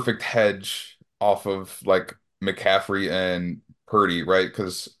the perfect hedge off of like McCaffrey and Purdy, right?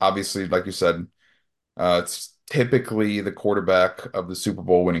 Because obviously, like you said, it's typically the quarterback of the Super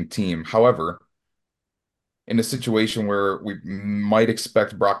Bowl winning team. However, in a situation where we might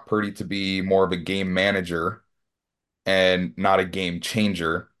expect Brock Purdy to be more of a game manager and not a game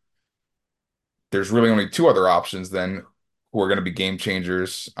changer, there's really only two other options then who are going to be game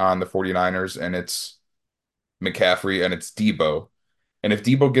changers on the 49ers, and it's McCaffrey and it's Debo. And if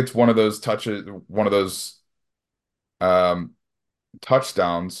Debo gets one of those touches, one of those um,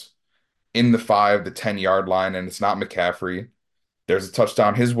 touchdowns in the 5 to 10 yard line, and it's not McCaffrey, there's a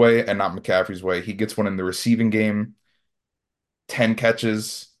touchdown his way and not McCaffrey's way. He gets one in the receiving game, 10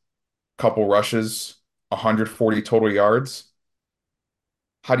 catches, couple rushes, 140 total yards.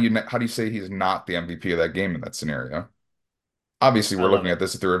 How do you say he's not the MVP of that game in that scenario? Obviously, I we're love looking it. at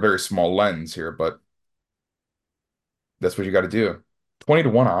this through a very small lens here, but that's what you got to do. 20 to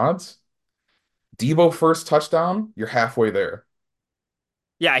 1 odds. Debo first touchdown, you're halfway there.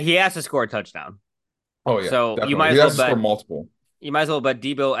 Yeah, he has to score a touchdown. Oh yeah, So you definitely. might He as well has to score bet. multiple. You might as well bet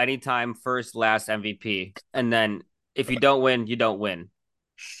Debo anytime, first, last MVP. And then if you don't win, you don't win.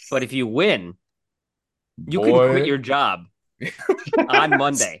 But if you win, you can quit Boy, your job on That's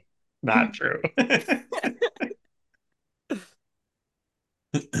Monday. not true.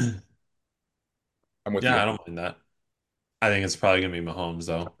 I'm with Yeah, you. I don't mind that. I think it's probably gonna be Mahomes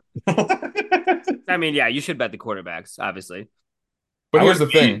though. I mean, yeah, you should bet the quarterbacks, obviously. But I here's would the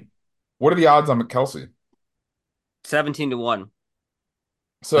be. thing. What are the odds on Kelsey? 17-1.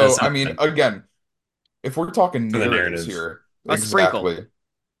 That's So, I not mean, bad again, if we're talking for the narratives narrative. here, A sprinkle.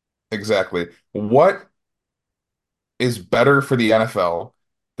 exactly. What is better for the NFL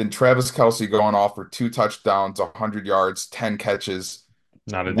than Travis Kelsey going off for 2 touchdowns, 100 yards, 10 catches,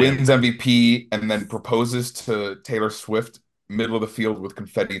 Not a damn wins thing. MVP, and then proposes to Taylor Swift middle of the field with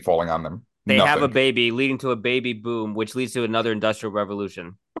confetti falling on them? They have a Nothing. baby, leading to a baby boom, which leads to another industrial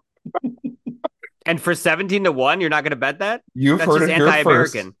revolution. And for 17-1, you're not going to bet that? You've That's heard just it here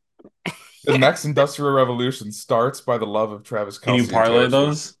first. anti-American. The next industrial revolution starts by the love of Travis Can you Kelsey and parlay Taylor Swift.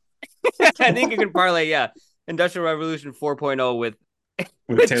 those I think you can parlay, yeah, Industrial Revolution 4.0 with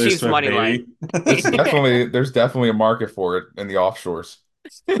with with Taylor Chiefs Swift, money line. baby? There's definitely a market for it in the offshores.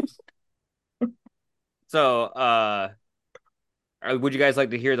 So, would you guys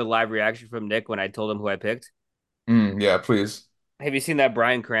like to hear the live reaction from Nick when I told him who I picked? Yeah, please. Have you seen that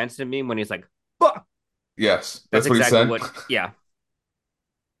Bryan Cranston meme when he's like, "Fuck"? Yes, That's that's what he exactly said. what, yeah,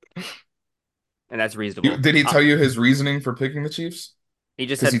 and that's reasonable. Did he tell you his reasoning for picking the Chiefs? He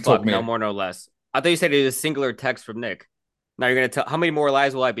just Because said he told "fuck," no me. more, no less. I thought you said it was a singular text from Nick. Now you're gonna tell how many more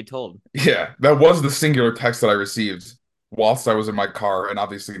lies will I be told? Yeah, that was the singular text that I received whilst I was in my car and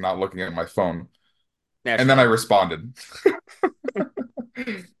obviously not looking at my phone. And then I Naturally. responded.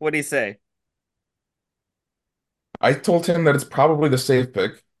 What do you say? I told him that it's probably the safe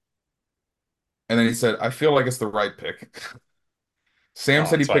pick, and then he said, "I feel like it's the right pick." Sam Oh,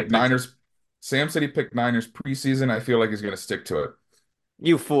 said he that's why I picked picked it. Niners. Sam said he picked Niners preseason. I feel like he's going to stick to it.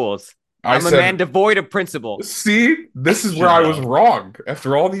 You fools! I I'm a man said, devoid of principle. "See, this is where Should I was know. wrong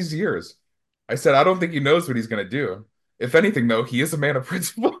after all these years." I said, "I don't think he knows what he's going to do. If anything, though, he is a man of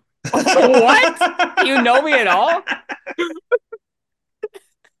principle." What? Do you know me at all?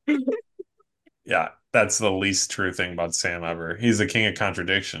 Yeah, that's the least true thing about Sam ever. He's the king of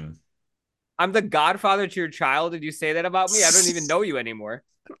contradiction. I'm the godfather to your child. Did you say that about me? I don't even know you anymore.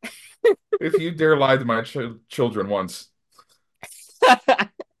 If you dare lie to my children once,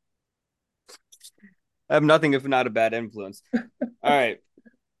 I'm nothing if not a bad influence. All right.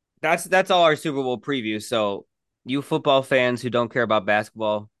 That's all our Super Bowl preview. So you football fans who don't care about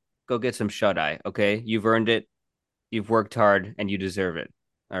basketball, go get some shut eye, okay? You've earned it, you've worked hard, and you deserve it.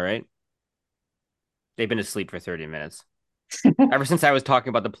 All right. They've been asleep for 30 minutes. Ever since I was talking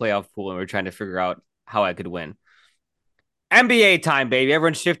about the playoff pool and we were trying to figure out how I could win. NBA time, baby.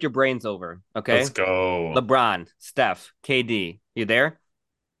 Everyone shift your brains over. Let's Okay. go. LeBron, Steph, KD. You there?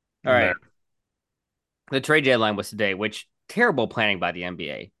 All I'm there. right. The trade deadline was today, which terrible planning by the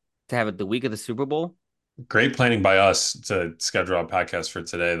NBA to have it the week of the Super Bowl. Great planning by us to schedule a podcast for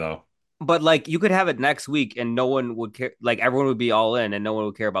today, though. But like you could have it next week and no one would care. Like everyone would be all in and no one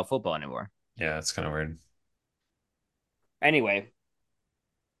would care about football anymore. Yeah, it's kind of weird. Anyway,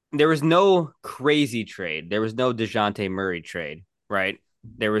 there was no crazy trade. There was no DeJounte Murray trade, right?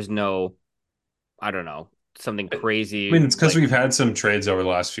 There was no, I don't know, something I crazy mean, it's because like, we've had some trades over the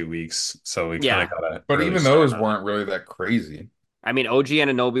last few weeks, so we kind of yeah. got an but early even start those on it. weren't really that crazy. I mean, OG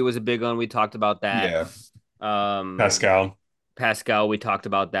Anunoby was a big one. We talked about that. Yeah, Um, Pascal, Pascal, we talked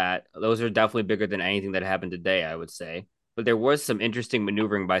about that. Those are definitely bigger than anything that happened today, I would say. But there was some interesting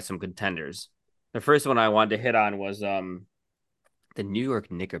maneuvering by some contenders. The first one I wanted to hit on was the New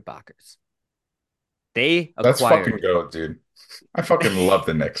York Knickerbockers. They that's fucking acquired. goat, dude. I fucking love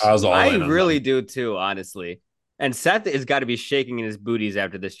the I Knicks. was all I in on really them. do too, honestly. And Seth has got to be shaking in his booties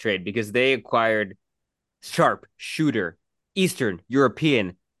after this trade because they acquired sharp shooter, Eastern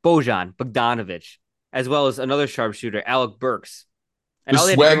European Bojan Bogdanovic, as well as another sharpshooter, Alec Burks. The And all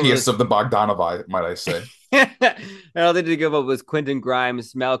they had to give up swaggiest was of the Bogdanovi, might I say. and all they had to give up was Quentin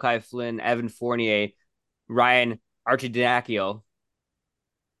Grimes, Malachi Flynn, Evan Fournier, Ryan Archidiakio,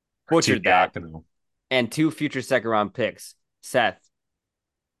 butchered that, Arcidiacono. and two future second round picks. Seth,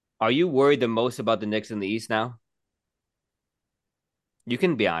 are you worried the most about the Knicks in the East now? You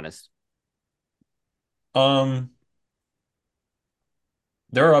can be honest. Um,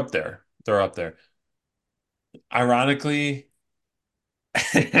 they're up there. They're up there. Ironically,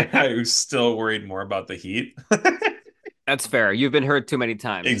 I was still worried more about the Heat. That's fair. You've been hurt too many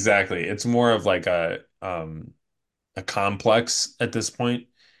times. Exactly. It's more of like a complex at this point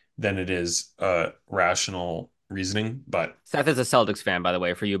than it is a rational reasoning, but Seth is a Celtics fan, by the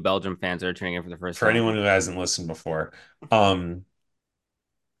way, for you Belgium fans that are tuning in for the first for anyone time. who hasn't listened before, um,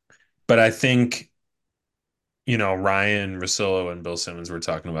 but I think Ryan Russillo and Bill Simmons were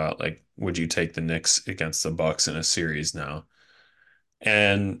talking about like, would you take the Knicks against the Bucks in a series now?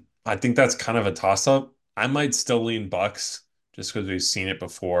 And I think that's kind of a toss-up. I might still lean Bucks just because we've seen it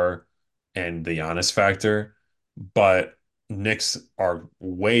before and the Giannis factor, but Knicks are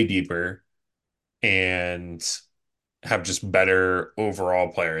way deeper and have just better overall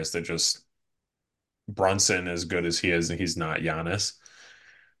players that just Brunson, as good as he is, he's not Giannis.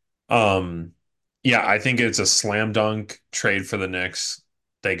 Um, yeah, I think it's a slam dunk trade for the Knicks.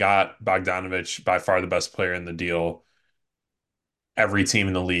 They got Bogdanovich, by far the best player in the deal. Every team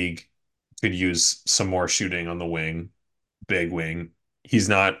in the league could use some more shooting on the wing, big wing. He's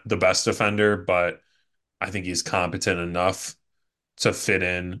not the best defender, but I think he's competent enough to fit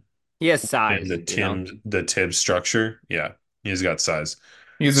He has in size, the Tibbs structure. Yeah, he's got size.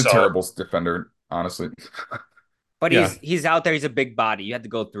 He's a So terrible defender, honestly. but yeah, he's out there. He's a big body. You have to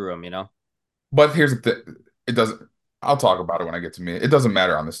go through him. But here's the thing. It doesn't. I'll talk about it when I get to me. It doesn't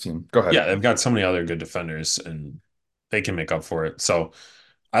matter on this team. Go ahead. yeah, they've got so many other good defenders, and they can make up for it. So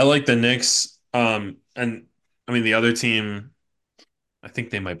I like the Knicks. And I mean the other team, I think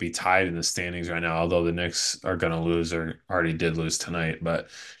they might be tied in the standings right now, although the Knicks are going to lose or already did lose tonight, but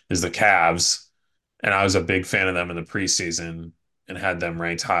is the Cavs. And I was a big fan of them in the preseason and had them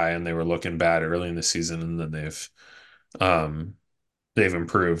ranked high, and they were looking bad early in the season, and then um, they've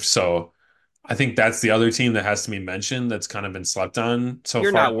improved. So I think that's the other team that has to be mentioned that's kind of been slept on so You're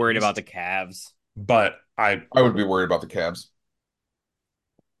far in not the worried about the East. Cavs. But I would be worried about the Cavs.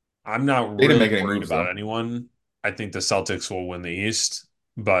 I'm not They didn't really make any worried moves about though, anyone. I think the Celtics will win the East,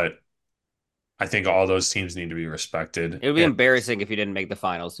 but I think all those teams need to be respected. It would be And embarrassing if you didn't make the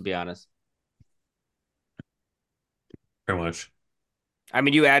finals, to be honest. pretty much I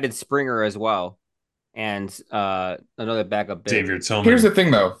mean, you added Springer as well, and another backup big. Xavier Here's Tillman. the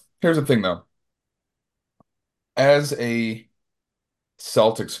thing though. Here's the thing though. As a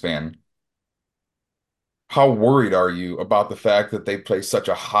Celtics fan, how worried are you about the fact that they play such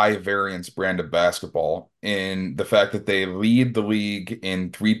a high variance brand of basketball in the fact that they lead the league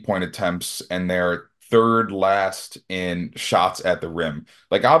in 3-point attempts and they're third last in shots at the rim?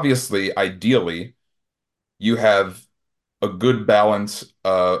 Like, obviously, ideally, you have a good balance.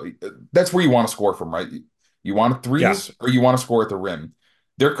 That's where you want to score from, right? You want Yeah, threes or you want to score at the rim.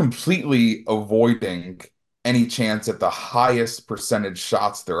 They're completely avoiding any chance at the highest percentage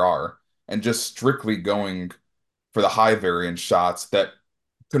shots there are and just strictly going for the high variance shots that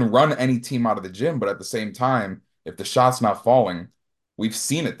can run any team out of the gym. But at the same time, if the shot's not falling, we've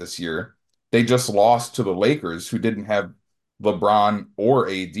seen it this year. They just lost to the Lakers, who didn't have LeBron or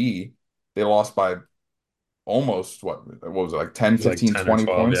AD. They lost by almost what was it, like 10, it was like 15, 10 or 20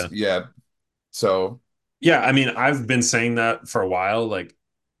 12. points? Yeah. Yeah. So, Yeah. I mean, I've been saying that for a while. Like,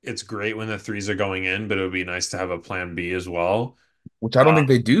 it's great when the threes are going in, but it would be nice to have a plan B as well. which I don't Uh, think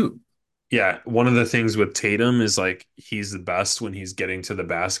they do. yeah. One of the things with Tatum is like he's the best when he's getting to the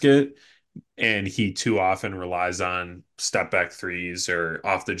basket, and he too often relies on step back threes or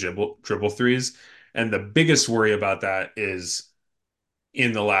off the dribble threes. And the biggest worry about that is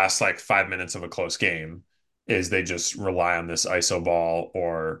in the last like 5 minutes of a close game is they just rely on this ISO ball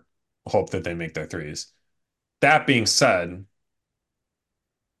or hope that they make their threes. That being said,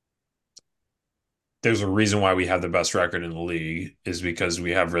 there's a reason why we have the best record in the league is because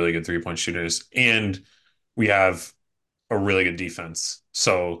we have really good 3-point shooters and we have a really good defense.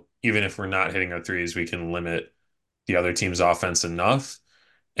 So even if we're not hitting our threes, we can limit the other team's offense enough.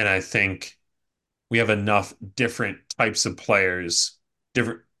 And I think we have enough different types of players,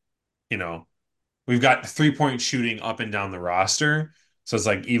 different, you know, we've got 3-point shooting up and down the roster. So it's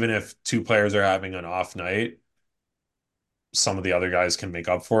like even if two players are having an off night, some of the other guys can make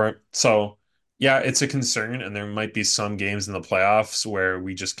up for it. So yeah, it's a concern. And there might be some games in the playoffs where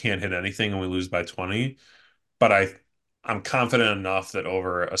we just can't hit anything and we lose by 20. But I'm confident enough that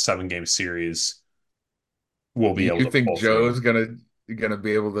over a 7-game series, we'll be able You to think pull through. Joe's gonna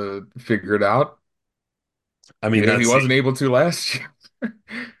be able to figure it out? I mean, He wasn't able to last year.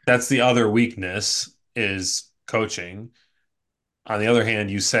 that's the other weakness is coaching. On the other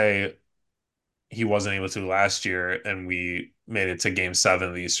hand, you say he wasn't able to last year and we made it to game 7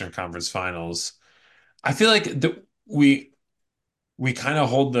 of the Eastern Conference Finals. I feel like we kind of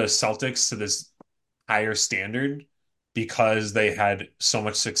hold the Celtics to this higher standard because they had so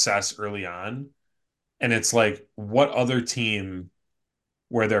much success early on. And it's like, what other team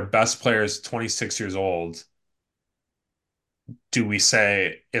where their best player is 26 years old do we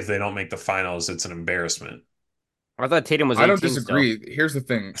say if they don't make the finals, it's an embarrassment? I thought Tatum was I don't 18 still. disagree. Here's the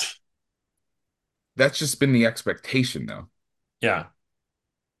thing. That's just been the expectation, though. Yeah.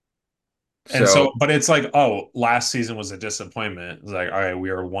 And so, So but it's like, oh, last season was a disappointment. It's like, all right, we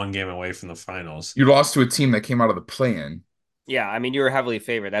are one game away from the finals. you lost to a team that came out of the play-in. Yeah, I mean you were heavily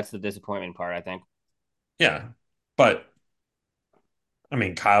favored. That's the disappointment part, I think. Yeah. But I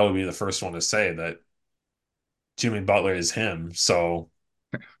mean, Kyle would be the first one to say that Jimmy Butler is him. So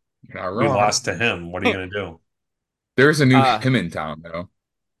You're not we wrong. lost to him. What are you going to do? There's a new uh him in town, though.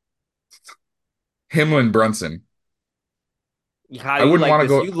 Himlin Brunson. how do I you wouldn't like want to this?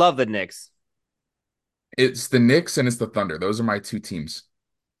 go. You love the Knicks. It's the Knicks and it's the Thunder. Those are my two teams.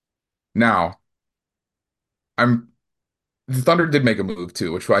 Now, I'm the Thunder did make a move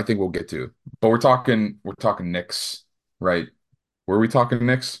too, which I think we'll get to. But we're talking Knicks, right? Were we talking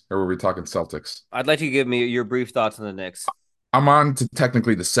Knicks or were we talking Celtics? I'd like you to give me your brief thoughts on the Knicks. I'm on to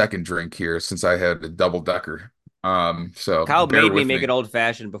technically the second drink here since I had a double decker. So Kyle bear made me with make me. an old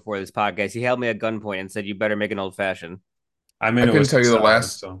fashioned before this podcast. He held me at gunpoint and said, "You better make an old fashioned." I made I a couldn't tell whiskey you the sour.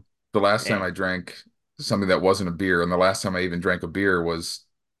 last So the last time Yeah. I drank something that wasn't a beer, and the last time I even drank a beer was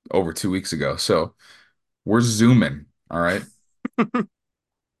over 2 weeks ago. So we're zooming, all right?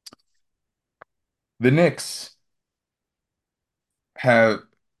 The Knicks have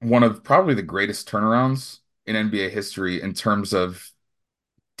one of probably the greatest turnarounds in NBA history in terms of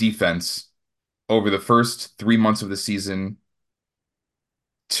defense over the first 3 months of the season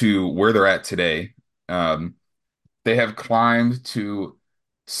to where they're at today. Um, they have climbed to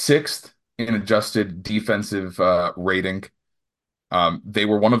sixth in adjusted defensive rating. They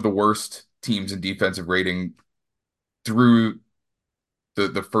were one of the worst teams in defensive rating through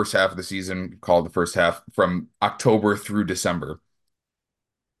the first half of the season, called the first half from October through December.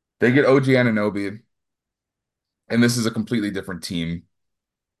 They get OG Anunoby, and this is a completely different team.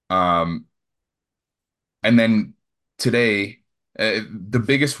 Um, and then today, the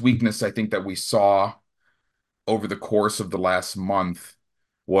biggest weakness I think that we saw over the course of the last month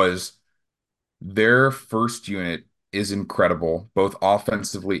was their first unit is incredible, both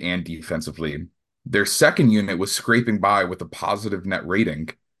offensively and defensively. Their second unit was scraping by with a positive net rating,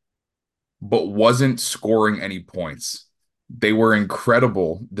 but wasn't scoring any points. They were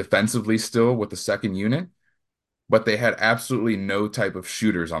incredible defensively still with the second unit, but they had absolutely no type of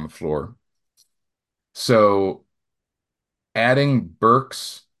shooters on the floor. So adding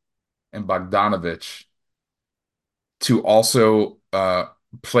Burks and Bogdanovich to also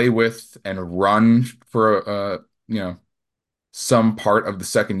play with and run for some part of the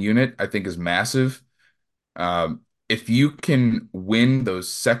second unit, I think is massive. If you can win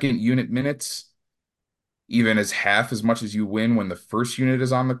those second unit minutes, even as half as much as you win when the first unit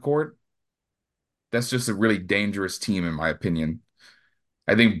is on the court, that's just a really dangerous team, in my opinion.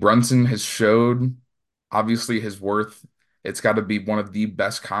 I think Brunson has showed, obviously, his worth. It's got to be one of the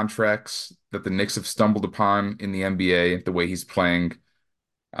best contracts that the Knicks have stumbled upon in the NBA, the way he's playing.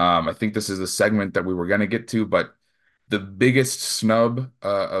 I think this is a segment that we were going to get to, but the biggest snub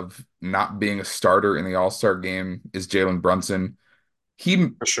of not being a starter in the All-Star game is Jalen Brunson. He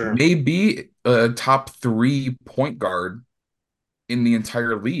for sure. may be a top three point guard in the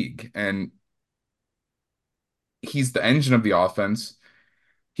entire league, and he's the engine of the offense.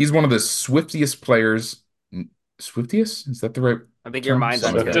 He's one of the swiftiest players. Swiftiest? Is that the right I think your term? mind's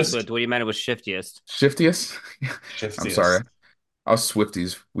on Something like that. Taylor Swift. Swiftest, What you meant was shiftiest. Shiftiest? I'm sorry. shiftiest. Us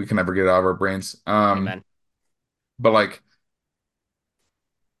Swifties, we can never get it out of our brains. Amen. But like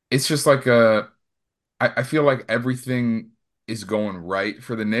it's just like I feel like everything is going right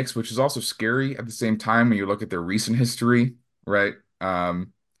for the Knicks, which is also scary at the same time when you look at their recent history, right?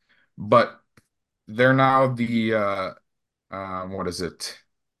 But they're now what is it?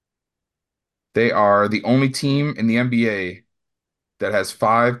 They are the only team in the NBA that has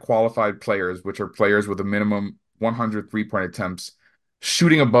five qualified players, which are players with a minimum 100 three-point attempts,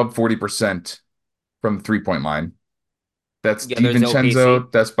 shooting above 40% from the three-point line. That's Yeah, there's OKC.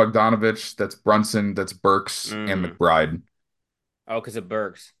 DiVincenzo, that's Bogdanovich, that's Brunson, that's Burks, and Mm. McBride. Oh, because of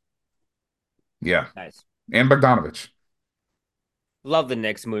Burks. Yeah, Nice. and Bogdanovich. Love the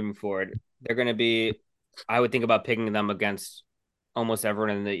Knicks moving forward. They're going to be, I would think about picking them against almost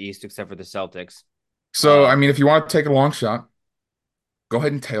everyone in the East except for the Celtics. So, I Um, mean, if you want to take a long shot, go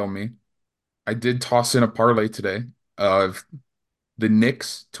ahead and tail me. I did toss in a parlay today of the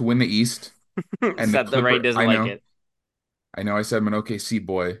Knicks to win the East and the Except the right Clipper. doesn't like it. I know I said I'm an OKC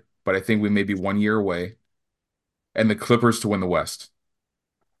boy, but I think we may be 1 year away, and the Clippers to win the West.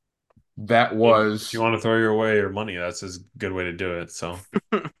 That If you was want to throw your away your money, that's a good way to do it. So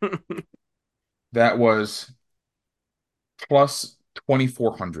that was plus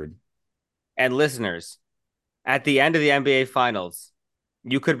 2,400. And listeners, At the end of the NBA Finals,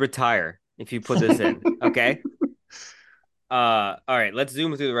 you could retire if you put this in. Okay. All right. Let's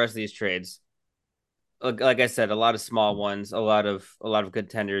zoom through the rest of these trades. Like I said, a lot of small ones, a lot of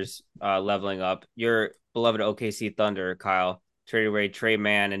contenders leveling up. Your beloved OKC Thunder, Kyle, traded away Trey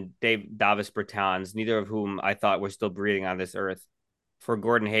Mann and Dave Davis Bertans, neither of whom I thought were still breathing on this earth, for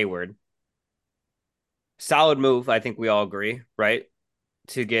Gordon Hayward. Solid move, I think we all agree, right?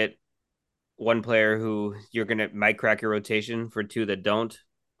 To get one player who you're gonna might crack your rotation for two that don't.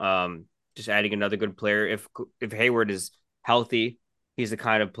 Just adding another good player. If Hayward is healthy, he's the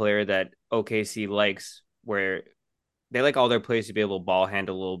kind of player that OKC likes, where they like all their players to be able to ball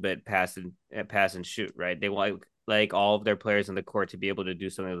handle a little bit, pass and shoot. Right? They like all of their players on the court to be able to do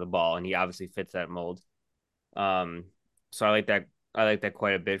something with the ball, and he obviously fits that mold. Um, so I like that. I like that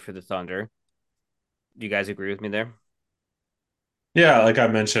quite a bit for the Thunder. Do you guys agree with me there? Yeah, like I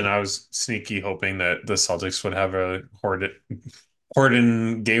mentioned, I was sneaky hoping that the Celtics would have a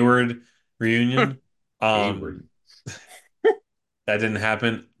Horton Gayward reunion. Hayward. Um, that didn't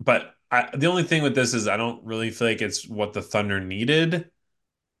happen. But the only thing with this is I don't really feel like it's what the Thunder needed,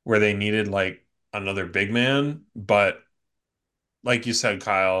 where they needed like another big man. But like you said,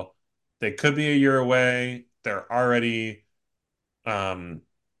 Kyle, they could be a year away. They're already um,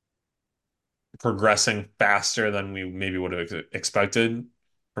 progressing faster than we maybe would have expected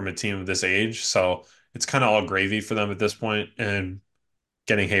from a team of this age. So it's kind of all gravy for them at this point, and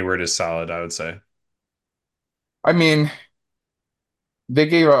getting Hayward is solid, I would say. I mean,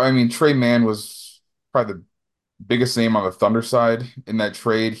 I mean, Trey Mann was probably the biggest name on the Thunder side in that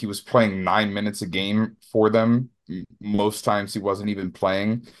trade. He was playing 9 minutes a game for them. Most times he wasn't even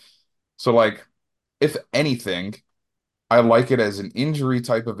playing. So, like, if anything, I like it as an injury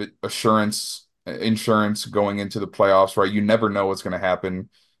type of insurance going into the playoffs, right? You never know what's going to happen.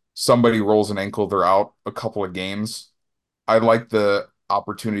 Somebody rolls an ankle, they're out a couple of games. I like the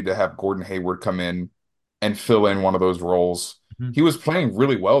opportunity to have Gordon Hayward come in and fill in one of those roles. Mhm. He was playing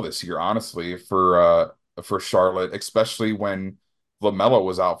really well this year, honestly, for Charlotte, especially when LaMelo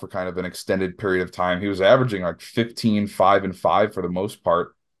was out for kind of an extended period of time. He was averaging like 15, 5, and 5 for the most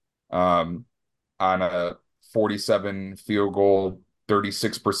part. Um, on a 47 field goal,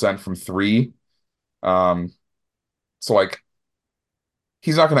 36% from three. Um, so like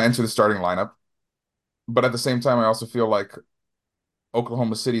he's not going to enter the starting lineup, but at the same time, I also feel like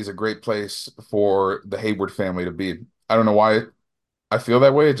Oklahoma City is a great place for the Hayward family to be. I don't know why I feel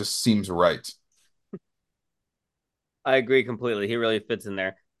that way. It just seems right. I agree completely. He really fits in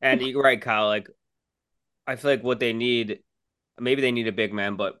there. And you're right, Kyle. Like I feel like what they need, maybe they need a big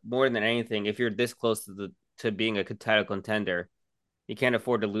man, but more than anything, if you're this close to being a title contender, you can't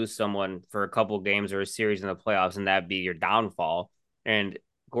afford to lose someone for a couple games or a series in the playoffs, and that be your downfall. And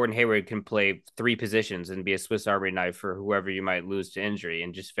Gordon Hayward can play three positions and be a Swiss Army knife for whoever you might lose to injury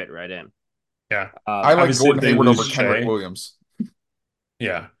and just fit right in. Yeah. I like Obviously, if Gordon they Hayward lose over Kenrich Shea, Williams.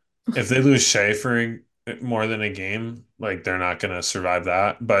 yeah. If they lose Shea for more than a game, like they're not going to survive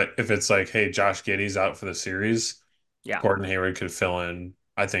that. But if it's like, hey, Josh Giddey's out for the series, Yeah. Gordon Hayward could fill in,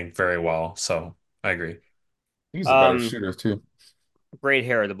 I think, very well. So I agree. He's a better Um, shooter too. Great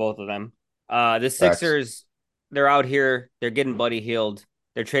hair, the both of them. The Facts. Sixers, they're out here. They're getting Buddy Healed.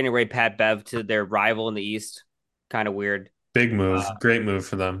 They're trading away Pat Bev to their rival in the East. Kind of weird. Big move. Uh, Great move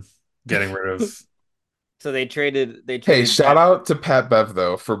for them. Getting rid of. so they traded. They Hey, traded shout Pat. out to Pat Bev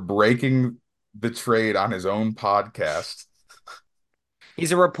though for breaking the trade on his own podcast.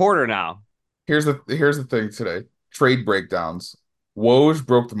 He's a reporter now. Here's the thing today. Trade breakdowns. Woj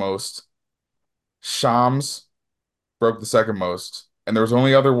broke the most. Shams broke the second most. And there was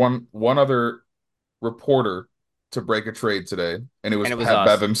only other one other reporter to break a trade today, and it was And it was Pat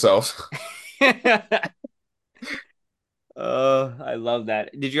Bev us. himself. Oh, I love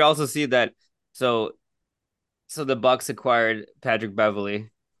that. Did you also see that? So, so the Bucks acquired Patrick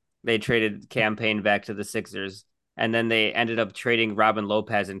Beverly. They traded campaign back to the Sixers, and then they ended up trading Robin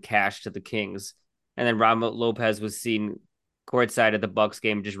Lopez in cash to the Kings. And then Robin Lopez was seen courtside at the Bucks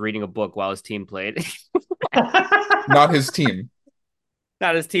game, just reading a book while his team played. Not his team.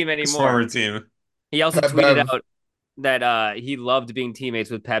 Not his team His anymore. former team. He also Pat tweeted Bev out that he loved being teammates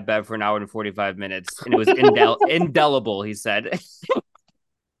with Pat Bev for an hour and 45 minutes, and it was indelible. He said.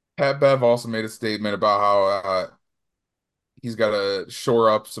 Pat Bev also made a statement about how he's got to shore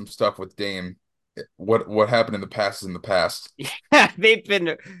up some stuff with Dame. What happened in the past is in the past. Yeah,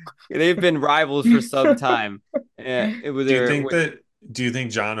 they've been rivals for some time. It was Do you their think that do you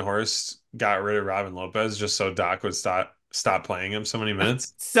think John Horst got rid of Robin Lopez just so Doc would stop playing him so many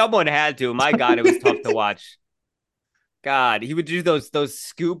minutes? someone had to. My God, it was tough to watch. God, he would do those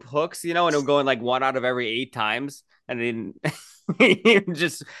scoop hooks, and he'll go in like one out of every 8 times, and then he would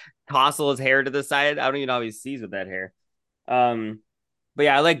just tousle his hair to the side. I don't even know how he sees with that hair. Um, but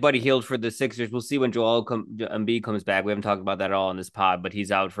yeah, I like Buddy Hield for the Sixers. We'll see when Embiid comes back. We haven't talked about that at all in this pod, but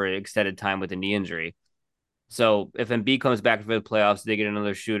he's out for an extended time with a knee injury. So if Embiid comes back for the playoffs, they get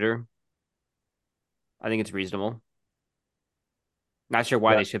another shooter. I think it's reasonable. Not sure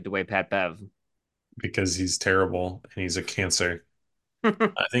why Yeah. they shipped away Pat Bev. because he's terrible and he's a cancer.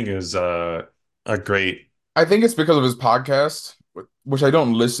 I think it was a great. I think it's because of his podcast, which I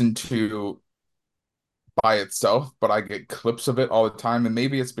don't listen to by itself, but I get clips of it all the time, and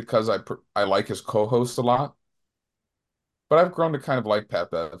maybe it's because I like his co-host a lot. But I've grown to kind of like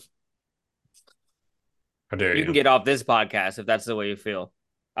Pat Bev. How dare You can you? get off this podcast if that's the way you feel.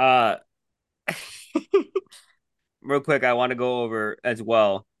 Uh, real quick, I want to go over as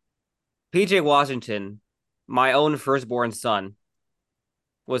well. PJ Washington, my own firstborn son,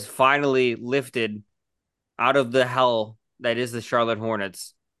 was finally lifted out of the hell that is the Charlotte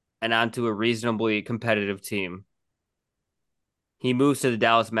Hornets and onto a reasonably competitive team. He moves to the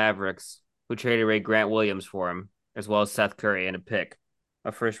Dallas Mavericks, who traded away Grant Williams for him, as well as Seth Curry and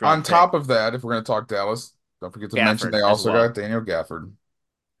a first On round pick. top of that, if we're going to talk Dallas, don't forget to mention Gafford they as also got well. Daniel Gafford.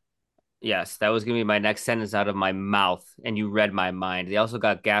 Yes, that was going to be my next sentence out of my mouth, and you read my mind. They also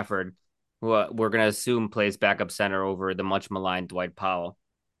got Gafford, who we're going to assume plays backup center over the much maligned Dwight Powell.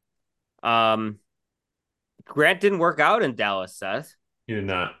 Um, Grant didn't work out in Dallas, Seth. You did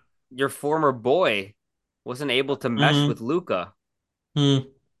not. Your former boy wasn't able to mesh Mm, with Luca. mm.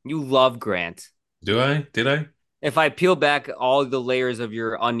 You love Grant. Do I? Did I? If I peel back all the layers of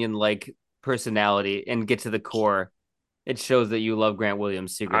your onion-like personality and get to the core, it shows that you love Grant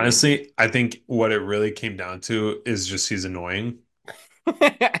Williams secretly. Honestly, I think what it really came down to is just he's annoying.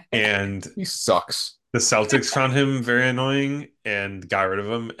 And He sucks. the Celtics found him very annoying and got rid of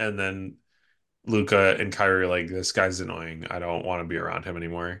him. And then Luca and Kyrie are like, this guy's annoying. I don't want to be around him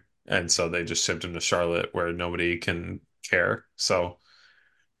anymore. And so they just shipped him to Charlotte where nobody can care. So,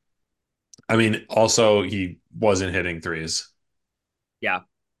 I mean, also he wasn't hitting threes Yeah,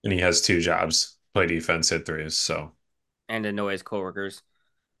 and he has two jobs, play defense, hit threes. So and annoy his coworkers.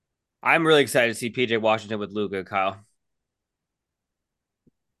 I'm really excited to see PJ Washington with Luca, Kyle.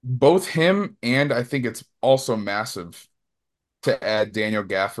 Both him and I think it's also massive to add Daniel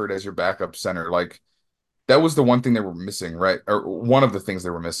Gafford as your backup center. Like that was the one thing they were missing, right? Or one of the things they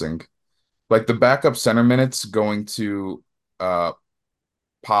were missing. Like the backup center minutes going to uh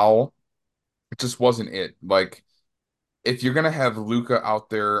Powell, it just wasn't it. Like if you're gonna have Luca out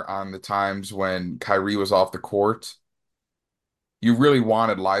there on the times when Kyrie was off the court, you really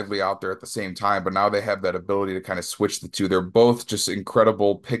wanted Lively out there at the same time, but now they have that ability to kind of switch the two. They're both just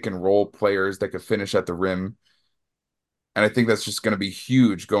incredible pick and roll players that could finish at the rim. And I think that's just going to be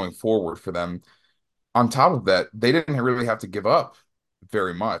huge going forward for them. On top of that, they didn't really have to give up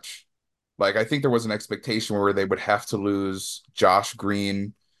very much. Like, I think there was an expectation where they would have to lose Josh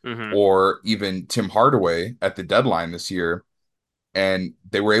Green Mm-hmm. or even Tim Hardaway at the deadline this year. And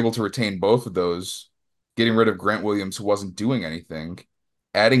they were able to retain both of those, getting rid of Grant Williams, who wasn't doing anything,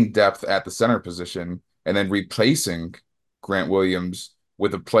 adding depth at the center position, and then replacing Grant Williams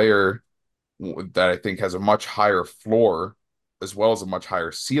with a player that I think has a much higher floor as well as a much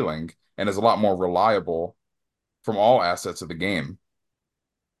higher ceiling and is a lot more reliable from all assets of the game.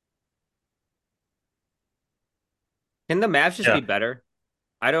 Can the Mavs just be yeah, better?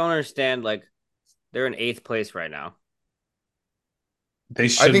 I don't understand. Like, they're in eighth place right now. they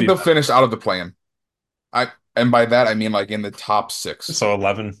I should think be they'll better. finish out of the play-in. And by that I mean like in the top six. So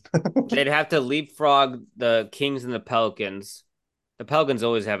 11. They'd have to leapfrog the Kings and the Pelicans. The Pelicans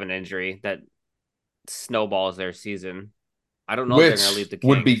always have an injury that snowballs their season. I don't know if they're going to leave Which the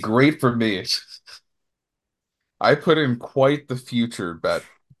would be Kings. great for me. I put in quite the future bet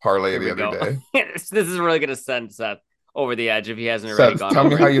parlay Here the we other go. day. This is really going to send Seth over the edge if he hasn't already Seth, gone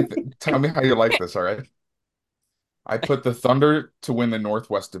over it. tell me how you like this, all right? I put the Thunder to win the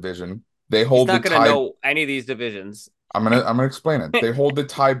Northwest Division. They He's hold the not going to tie. know any of these divisions. I'm gonna explain it. They hold the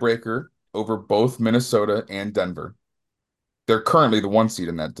tiebreaker over both Minnesota and Denver. They're currently the one seed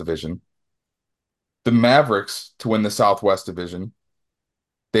in that division. The Mavericks to win the Southwest Division.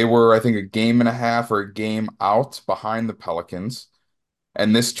 They were, I think, a game and a half or a game out behind the Pelicans.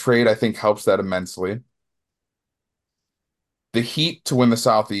 And this trade, I think, helps that immensely. The Heat to win the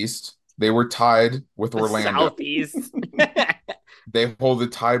Southeast. They were tied with The Orlando. Southeast. They hold the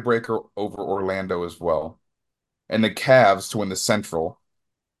tiebreaker over Orlando as well. And the Cavs to win the Central.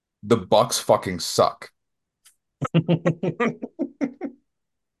 The Bucks fucking suck.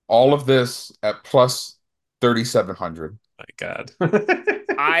 All of this at plus 3,700. My God.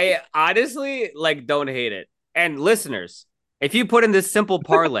 I honestly like don't hate it. And listeners, if you put in this simple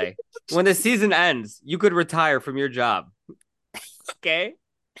parlay, when the season ends, you could retire from your job. Okay?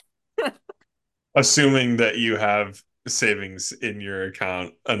 Assuming that you have savings in your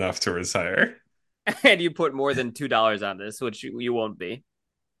account enough to retire. And you put more than $2 on this, which you won't be.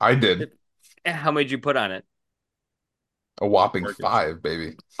 I did How many did you put on it? a whopping Mortgage. five,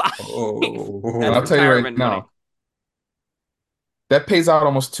 baby. Five. And That's I'll Oh. tell you right retirement money. now, that pays out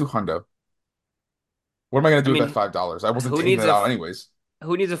almost 200. What am I going to I do with that mean, $5? I wasn't who taking needs it out anyways.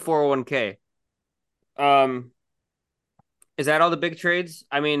 who needs a 401k? Um, is that all the big trades?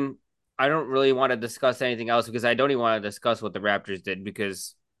 I mean, I don't really want to discuss anything else because I don't even want to discuss what the Raptors did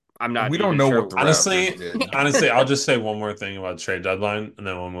because I'm not We don't even know what sure. the Raptors Honestly, did. honestly, I'll just say one more thing about trade deadline and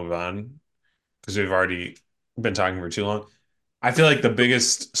then we'll move on because we've already been talking for too long. I feel like the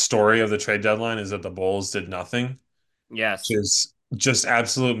biggest story of the trade deadline is that the Bulls did nothing, which Yes, is just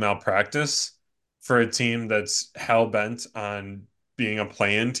absolute malpractice for a team that's hell bent on being a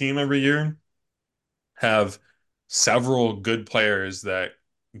play-in team every year. Have several good players that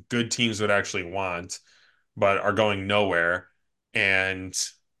good teams would actually want, but are going nowhere. And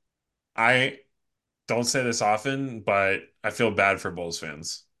I don't say this often, but I feel bad for Bulls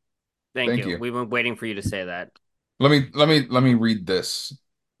fans. thank Thank you. you. We've been waiting for you to say that. Let me read this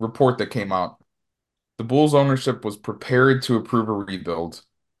report that came out. The Bulls ownership was prepared to approve a rebuild.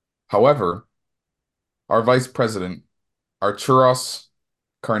 However, our vice president, Arturos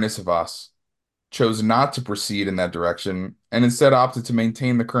Karnisovas, chose not to proceed in that direction and instead opted to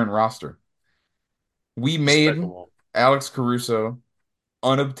maintain the current roster. We made Despicable. Alex Caruso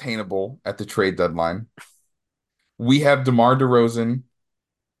unobtainable at the trade deadline. We have DeMar DeRozan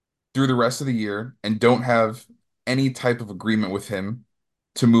through the rest of the year and don't have any type of agreement with him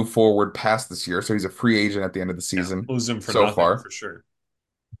to move forward past this year. So he's a free agent at the end of the Yeah, season lose him for so nothing far. for sure.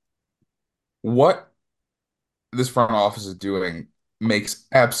 What this front office is doing makes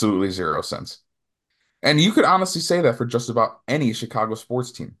absolutely zero sense. And you could honestly say that for just about any Chicago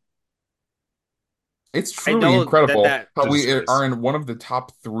sports team. It's I truly know that incredible that It's how a we are disgrace. in one of the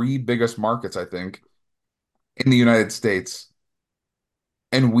top three biggest markets, I think, in the United States,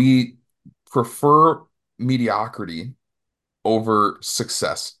 and we prefer mediocrity over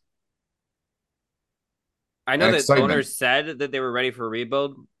success I know and that excitement. owners said that they were ready for a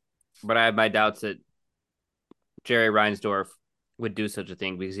rebuild, but I have my doubts that Jerry Reinsdorf would do such a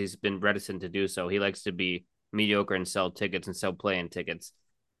thing because he's been reticent to do so. He likes to be mediocre and sell tickets and sell play-in tickets.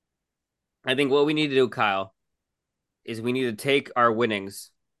 I think what we need to do, Kyle, is we need to take our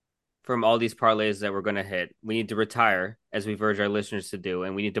winnings from all these parlays that we're going to hit. We need to retire, as we've urged our listeners to do,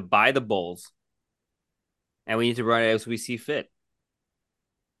 and we need to buy the Bulls, and we need to run it as we see fit.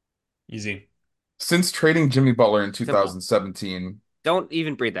 Easy. Since trading Jimmy Butler in Simple. 2017, Don't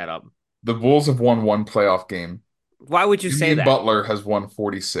even bring that up. the Bulls have won one playoff game. Why would you say Jimmy that? Butler has won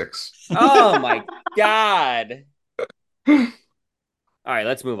 46. Oh my God. All right,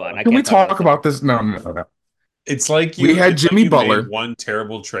 let's move on. I Can we can't talk about talk this anymore. about this? No, no, no. We had It's like Jimmy you made Butler. one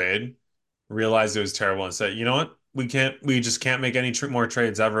terrible trade, realized it was terrible, and said, you know what? We just can't make any tr more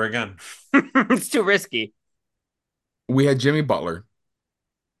trades ever again. It's too risky. We had Jimmy Butler.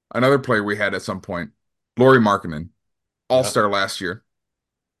 Another player we had at some point, Lauri Markkanen, Yeah. all-star last year.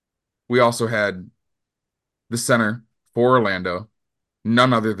 We also had the center for Orlando,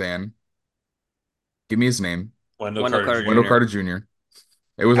 none other than, give me his name, Wendell Wendell Carter Carter Wendell Jr. Jr. Carter Jr.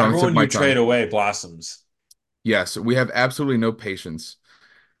 It was on the tip of Everyone my you tongue. trade away blossoms. Yes, we have absolutely no patience.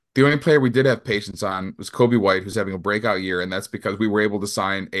 The only player we did have patience on was Kobe White, who's having a breakout year, and that's because we were able to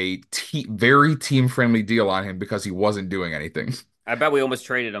sign a very team-friendly deal on him because he wasn't doing anything. I bet we almost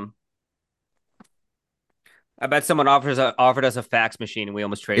traded him. I bet someone offered us a fax machine and we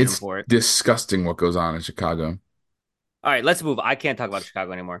almost traded him It's for it. disgusting what goes on in Chicago. All right, let's move. I can't talk about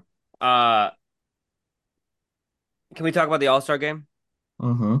Chicago anymore. Uh, can we talk about the All Star game?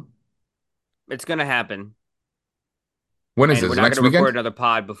 Uh-huh. It's gonna happen, When is and we're this? not gonna Next record weekend? another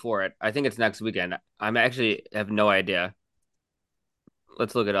pod before it. I think it's next weekend. I'm actually have no idea.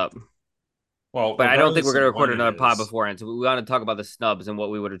 Let's look it up. Well, But I don't think we're regardless gonna of record when it another pod is, beforehand. So we want to talk about the snubs and what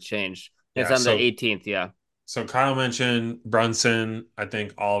we would have changed. It's yeah. on the 18th. Yeah, So Kyle mentioned Brunson. I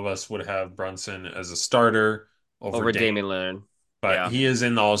think all of us would have Brunson as a starter over over Dame, Damian Lillard. but Yeah. he is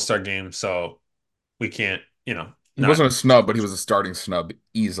in the All-Star game, so we can't, He not. wasn't a snub, but he was a starting snub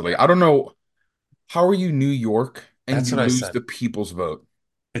easily. I don't know. How are you New York and That's you what I lose said. the people's vote?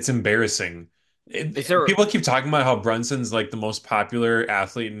 It's embarrassing. Is there? People keep talking about how Brunson's like the most popular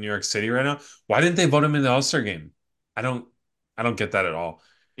athlete in New York City right now. Why didn't they vote him in the All-Star game? I don't, I don't get that at all.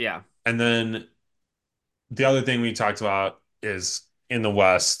 Yeah. And then The other thing we talked about is in the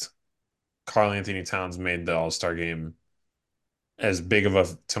West, Karl Anthony Towns made the All-Star game. As big of a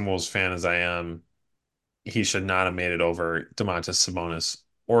Timberwolves fan as I am, he should not have made it over Domantas Sabonis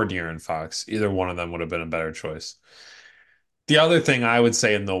or De'Aaron Fox. Either one of them would have been a better choice. The other thing I would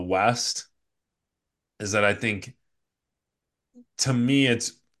say in the West is that I think, to me,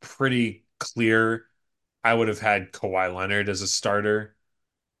 it's pretty clear I would have had Kawhi Leonard as a starter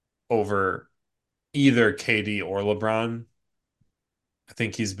over either KD or LeBron. I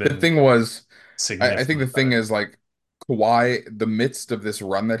think he's The been thing was, I think the significantly thing better. is like Kawhi, the midst of this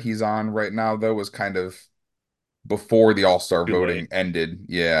run that he's on right now, though, was kind of before the All-Star Too late. voting ended.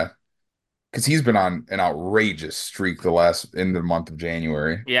 Yeah. Because he's been on an outrageous streak the last in the month of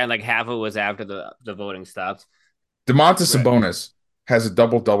January. Yeah, and like half of it was after the voting stopped. Domantas Right. Sabonis has a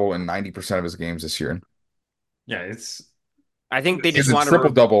double-double in 90% of his games this year. Yeah, it's I think they He just has a want to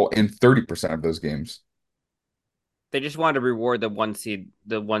triple-double in 30% of those games, reward the one seed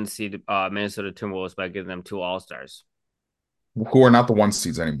Minnesota Timberwolves by giving them two All-Stars. who are not the one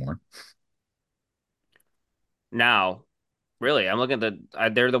seeds anymore. Now, really, I'm looking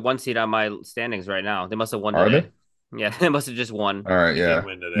at they're the one seed on my standings right now. They must have won Are they? today. Yeah, they must have just won. All right, they did yeah.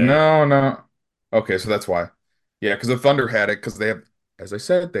 win today. No, no. Okay, so that's why. Yeah, because the Thunder had it because they have, as I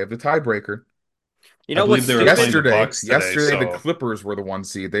said, they have the tiebreaker. You I know what's believe they were playing stupid? the Yesterday, Bucks today, yesterday the so Clippers were the one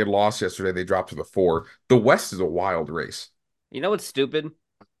seed. They lost yesterday. They dropped to the four. The West is a wild race. You know what's stupid?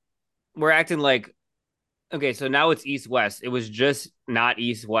 We're acting like okay, so now it's East West. It was just not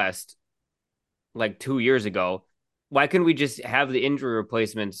East West like 2 years ago. Why couldn't we just have the injury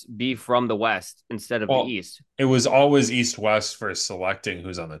replacements be from the West instead of the well, East? it was always East-West for selecting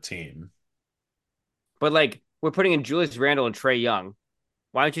who's on the team. But like we're putting in Julius Randle and Trey Young.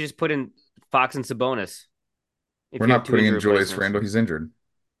 Why don't you just put in Fox and Sabonis if We're you have not two putting injury in Julius replacements? Randle. He's injured.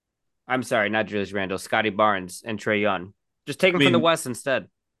 I'm sorry, not Julius Randle, Scotty Barnes and Trey Young. Just take I them from the mean, West instead.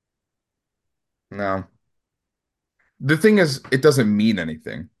 No. The thing is, it doesn't mean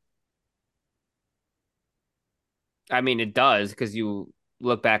anything. I mean, it does because you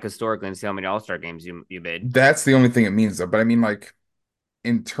look back historically and see how many All Star games you made. That's the only thing it means, though. But I mean, like,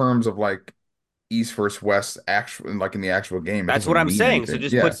 in terms of like East versus West, actual, like in the actual game, it That's what doesn't I'm mean saying. So anything.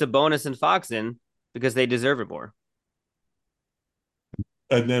 just put Yeah. Sabonis and Fox in because they deserve it more.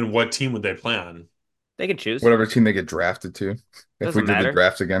 and then what team would they play on? They can choose. Whatever team they get drafted to, if we Doesn't did the matter.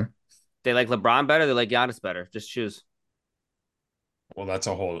 drafts again. They like LeBron better. They like Giannis better. Just choose. Well, that's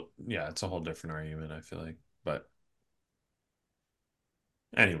a whole, yeah, it's a whole different argument, I feel like. But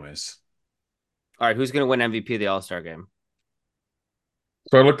anyways, All right, who's gonna win MVP of the All Star game?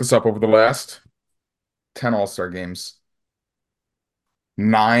 So I looked this up over the last 10 All-Star games.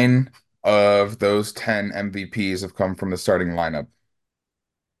 Nine of those 10 MVPs have come from the starting lineup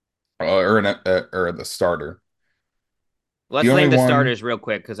or the starter. The Let's only name the one, starters real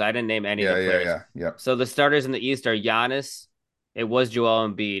quick because I didn't name any of the players. yeah. So the starters in the East are Giannis. It was Joel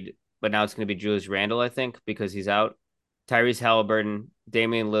Embiid, but now it's going to be Julius Randle, I think, because he's out. Tyrese Halliburton,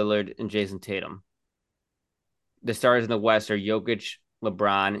 Damian Lillard, and Jason Tatum. The starters in the West are Jokic,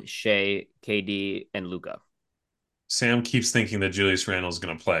 LeBron, Shea, KD, and Luca. Sam keeps thinking that Julius Randle's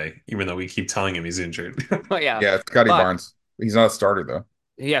going to play, even though we keep telling him he's injured. Oh yeah, Yeah, it's Scotty fuck. Barnes. He's not a starter though.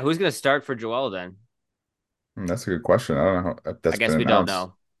 Yeah, who's going to start for Joel then? That's a good question. I don't know if I that's guess been we don't announced.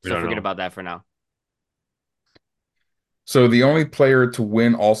 know. We So don't forget know. about that for now. So the only player to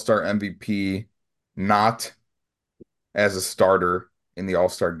win All-Star MVP not as a starter in the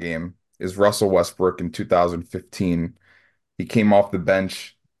All-Star game is Russell Westbrook in 2015. He came off the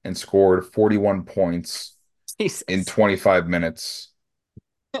bench and scored 41 points in Jesus. 25 minutes.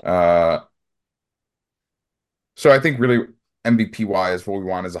 Uh, so I think really MVP wise, what we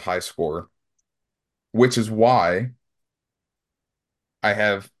want is a high score, which is why I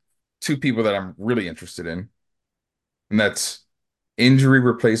have two people that I'm really interested in, and that's injury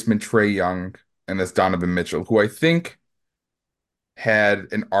replacement Trey Young and that's Donovan Mitchell, who I think had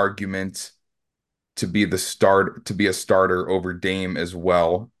an argument to be a starter over Dame as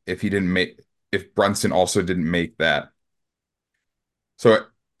well if Brunson also didn't make that. So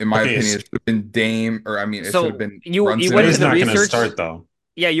in my Okay, opinion, it should have been Dame, or I mean, it should have So been you went so Brunson into he's the not and going to research. start though.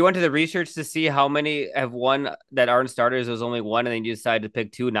 Yeah, you went to the research to see how many have won that aren't starters. There's only one, and then you decided to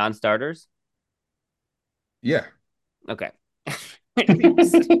pick two non-starters. yeah, Okay,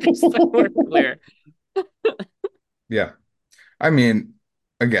 just so we're clear. yeah. I mean,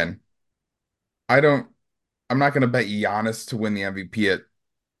 again, I don't. I'm not going to bet Giannis to win the MVP at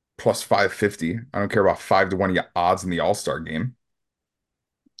plus 550. I don't care about 5-1 odds in the All-Star game.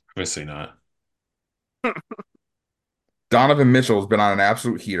 Obviously not. Donovan Mitchell has been on an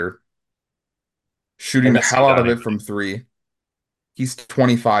absolute heater, shooting I the guess you hell out got of him. it from three. He's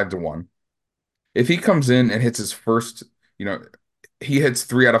 25 to 1. If he comes in and hits his first, you know, he hits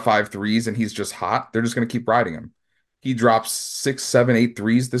 3 out of 5 threes and he's just hot, they're just going to keep riding him. He drops 6, 7, 8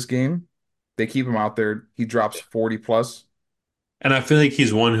 threes this game. They keep him out there. He drops 40 plus. And I feel like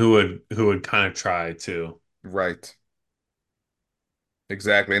he's one who would kind of try too. Right.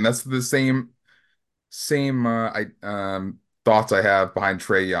 Exactly. And that's the same I thoughts I have behind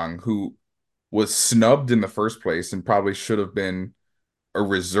Trey Young, who was snubbed in the first place and probably should have been a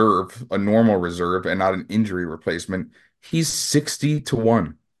reserve, a normal reserve, and not an injury replacement. He's 60 to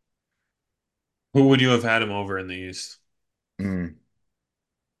 1. Who would you have had him over in the East? Mm.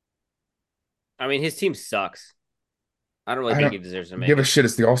 I mean, his team sucks. I don't really I think don't he deserves to make give a it. shit.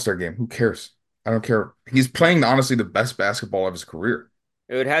 It's the All-Star game. Who cares? I don't care. He's playing honestly the best basketball of his career.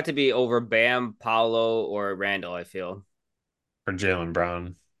 It would have to be over Bam, Paolo, or Randall, I feel. Or Jalen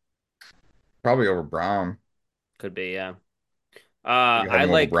Brown? Probably over Brown. Could be, yeah. You have I him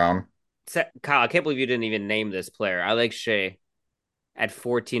over like Brown. Kyle. I can't believe you didn't even name this player. I like Shea at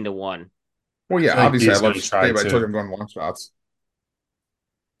 14 to 1. Well, I yeah, feel like obviously I he's love going to try Shea, but I told too. you I'm going long shots.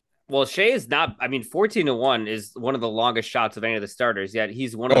 Well, Shea is not, I mean, 14 to 1 is one of the longest shots of any of the starters, yet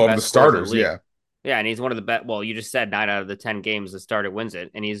he's one of the Oh, of the best scorers in the starters, league. yeah. Yeah, and he's one of the best. Well, you just said 9 out of the 10 games the starter wins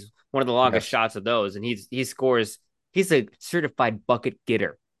it, and he's one of the longest Yes, shots of those. And he scores. He's a certified bucket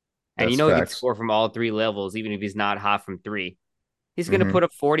getter, and that's he can facts. score from all three levels, even if he's not hot from three. He's going to Hmm. put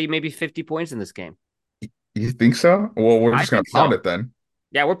up 40, maybe 50 points in this game. You think so? Well, we're I just gonna think pound so. it then.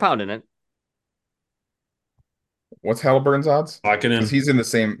 Yeah, we're pounding it. What's Halliburton's odds? Lock it Because in. he's I in the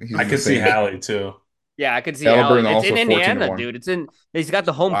could see same. Hallie too. Yeah, I could see Allie. Halliburton It's in also 14 to Indiana, 1. dude. It's in. He's got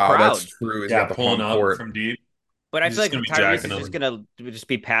the home Wow, that's crowd. true. He's Yeah, got the pulling home up court. from deep. But I He's feel just like going to be Tyrese jacking is just them. gonna just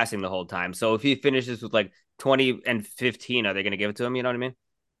be passing the whole time. So if he finishes with like 20 and 15, are they gonna give it to him? You know what I mean?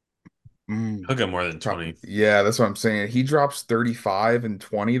 Mm. He'll get more than 20. Yeah, that's what I'm saying. He drops 35 and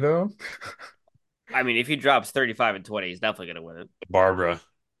 20 though. I mean, if he drops 35 and 20, he's definitely gonna win it. Barbara.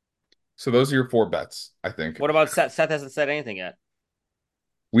 So those are your four bets, I think. What about Seth? Seth hasn't said anything yet.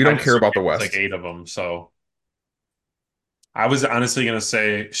 We I don't care disagree about the with like West. 8 of them. So I was honestly going to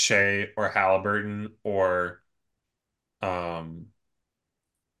say Shea or Halliburton or um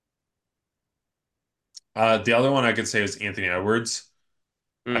the other one I could say is Anthony Edwards.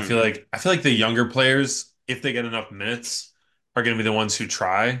 Mm. I feel like the younger players, if they get enough minutes, are going to be the ones who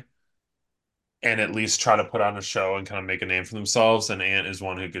try and at least try to put on a show and kind of make a name for themselves. And Ant is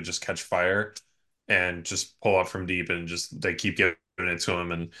one who could just catch fire and just pull up from deep and just they keep giving it to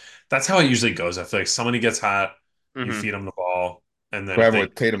him. And that's how it usually goes. I feel like somebody gets hot, you Hmm. feed them the ball, and then What if happened they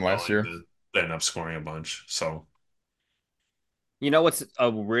with Tatum keep last going, year? then they end up scoring a bunch. So You know what's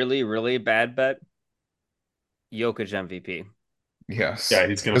a really, really bad bet? Jokic MVP. Yes. yeah,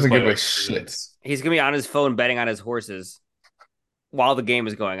 he's going to Doesn't play give like a shit. minutes. He's gonna be on his phone betting on his horses while the game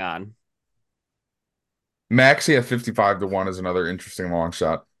is going on. Maxey at 55 to 1 is another interesting long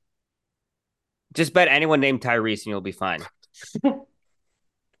shot. Just bet anyone named Tyrese and you'll be fine. All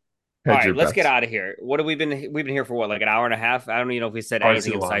Hedge right, your let's get bets. out of here. What have we been? We've been here for what, like an hour and a half? I don't even know if we said Far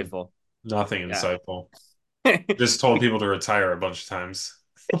anything too long. insightful. Nothing Yeah. insightful. Just told people to retire a bunch of times.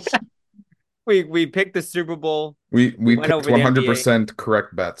 We picked the Super Bowl. We We went picked over the NBA. 100%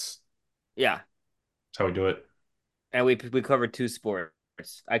 correct bets. Yeah, That's how we do it. and we covered two sports.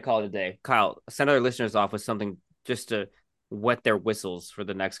 I call it a day. Kyle, send our listeners off with something just to wet their whistles for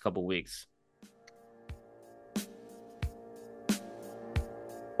the next couple weeks.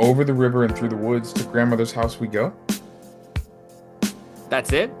 Over the river and through the woods to grandmother's house we go.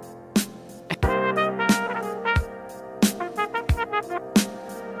 That's it.